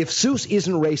 if Suess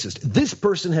isn't racist, this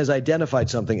person has identified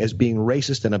something as being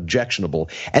racist and objectionable.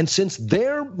 And since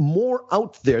they're more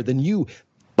out there than you,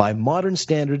 by modern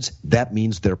standards, that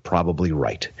means they're probably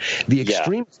right. The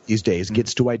extremist these days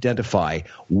gets to identify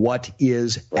what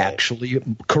is actually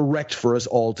correct for us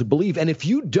all to believe. And if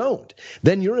you don't,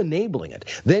 then you're enabling it.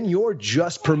 Then you're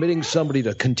just permitting somebody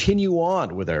to continue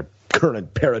on with their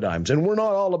current paradigms. And we're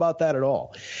not all about that at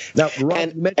all. Now,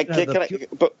 Ron, you mentioned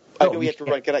I know we have to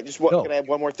run. Can I add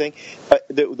one more thing?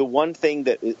 The one thing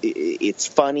that it's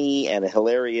funny and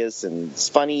hilarious, and it's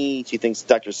funny. She thinks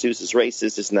Dr. Suess is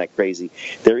racist. Isn't that crazy?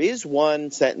 There is one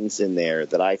sentence in there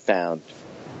that I found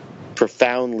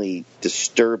profoundly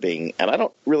disturbing, and I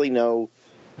don't really know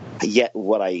yet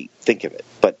what I think of it.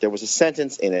 But there was a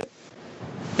sentence in it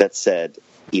that said,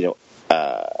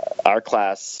 our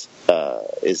class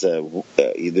is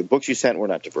the books you sent were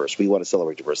not diverse. We want to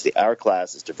celebrate diversity. Our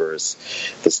class is diverse.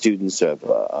 The students have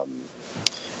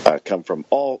come from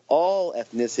all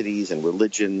ethnicities and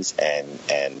religions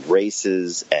and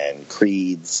races and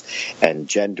creeds and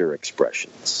gender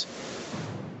expressions.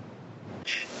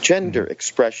 Gender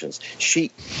expressions.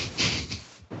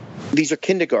 These are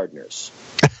kindergartners.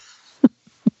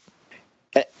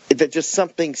 There's just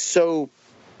something so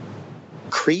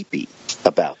creepy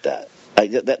about that.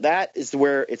 That is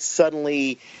where it's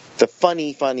suddenly the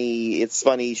funny, it's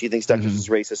funny, she thinks Dr. is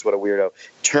racist, what a weirdo,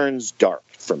 turns dark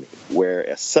for me.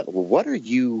 What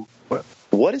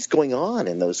is going on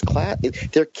in those classes?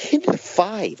 They're kinder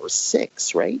 5 or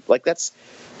 6, right? Like that's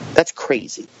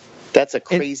crazy. That's a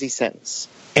crazy sentence.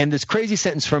 And this crazy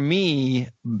sentence for me,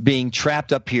 being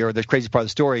trapped up here, the crazy part of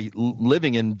the story,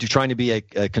 living and trying to be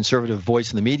a conservative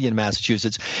voice in the media in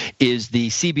Massachusetts, is the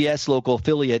CBS local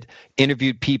affiliate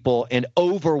interviewed people, and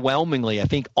overwhelmingly, I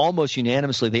think almost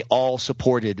unanimously, they all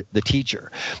supported the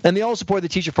teacher. And they all supported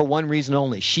the teacher for one reason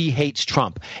only: she hates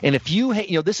Trump. And if you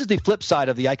hate, this is the flip side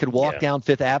of I could walk down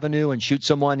Fifth Avenue and shoot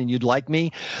someone and you'd like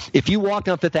me. If you walk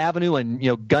down Fifth Avenue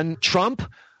and gun Trump,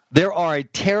 there are a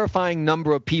terrifying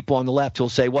number of people on the left who'll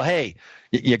say, well, hey,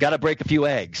 you got to break a few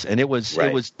eggs. And that was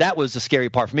the scary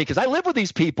part for me, because I live with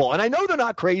these people and I know they're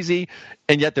not crazy,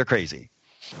 and yet they're crazy.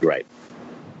 Right.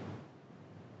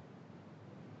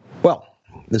 Well,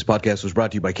 this podcast was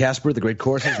brought to you by Casper, the Great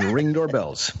Courses, and Ring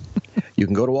Doorbells. You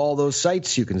can go to all those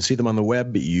sites. You can see them on the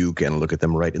web. You can look at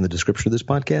them right in the description of this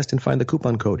podcast and find the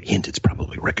coupon code. Hint, it's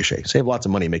probably Ricochet. Save lots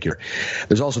of money.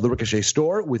 There's also the Ricochet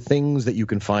store with things that you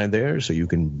can find there, so you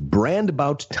can brand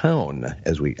about town.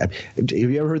 Have you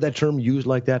ever heard that term used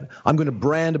like that? I'm going to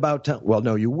brand about town. Well,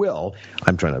 no, you will.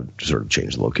 I'm trying to sort of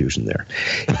change the location there.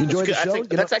 If you enjoyed the show,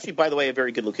 that's actually, by the way, a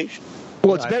very good location.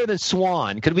 Well, it's better than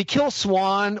Swan. Could we kill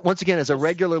Swan once again as a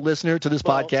regular listener to this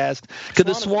podcast? Could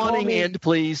the swanning end,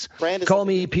 please? Call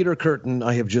me Peter Curtin.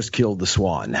 I have just killed the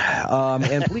swan.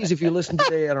 And please, if you listen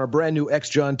today on our brand new X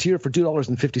John tier for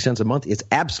 $2.50 a month, it's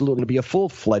absolutely going to be a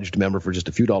full-fledged member for just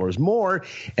a few dollars more,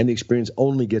 and the experience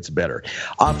only gets better.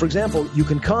 For example, you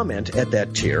can comment at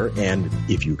that tier, and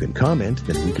if you can comment,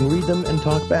 then we can read them and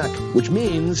talk back, which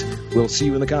means we'll see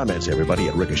you in the comments, everybody,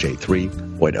 at Ricochet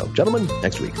 3.0. Gentlemen,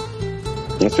 next week.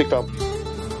 Next week, Bob.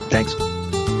 Thanks.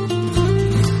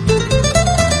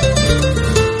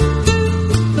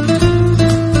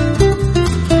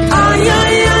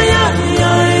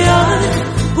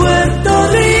 Puerto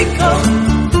Rico.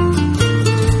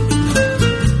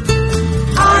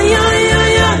 Ay, ay,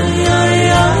 ay, ay, ay,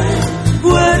 ay,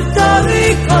 Puerto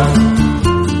Rico.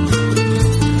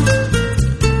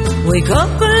 Wake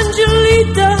up,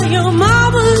 Angelita, your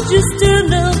mama's just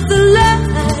turned off the light.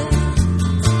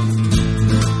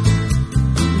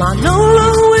 Manolo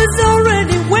is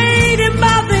already waiting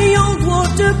by the old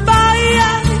water by.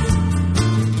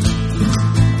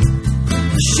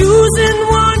 Shoes in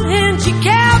one hand, she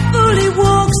carefully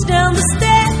walks down the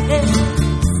stairs,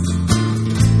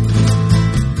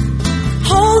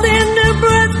 holding her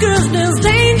breath, 'cause there's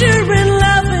danger in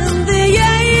love in the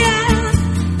air.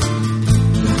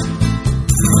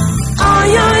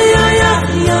 Ay, ay, ay,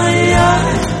 ay, ay, ay,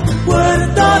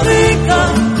 Puerto Rico.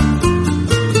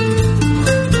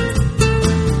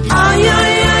 Ay,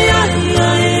 ay, ay, ay,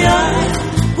 ay, ay,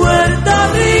 Puerto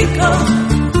Rico.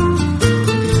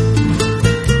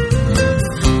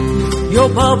 Your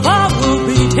papa will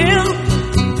beat him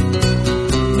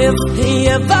if he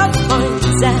ever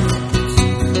finds out.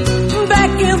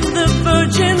 Back in the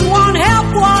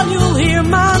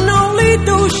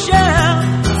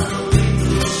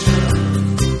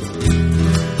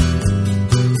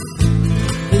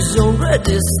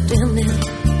is standing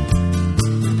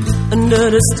under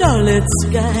the starlit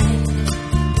sky.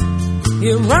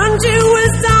 You run to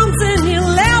his arms and you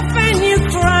laugh and you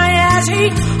cry as he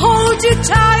holds you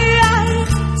tight.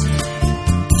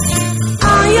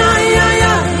 Ay, ay, ay,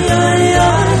 ay, ay,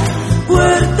 ay,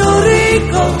 Puerto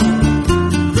Rico.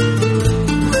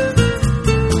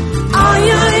 Ay,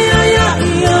 ay, ay,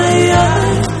 ay, ay, ay,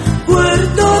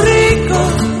 Puerto Rico.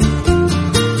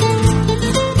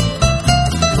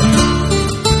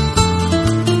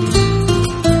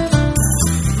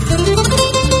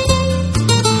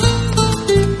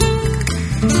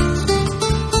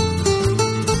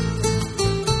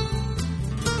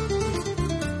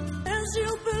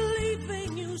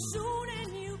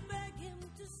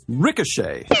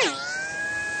 Ricochet.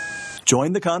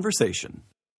 Join the conversation.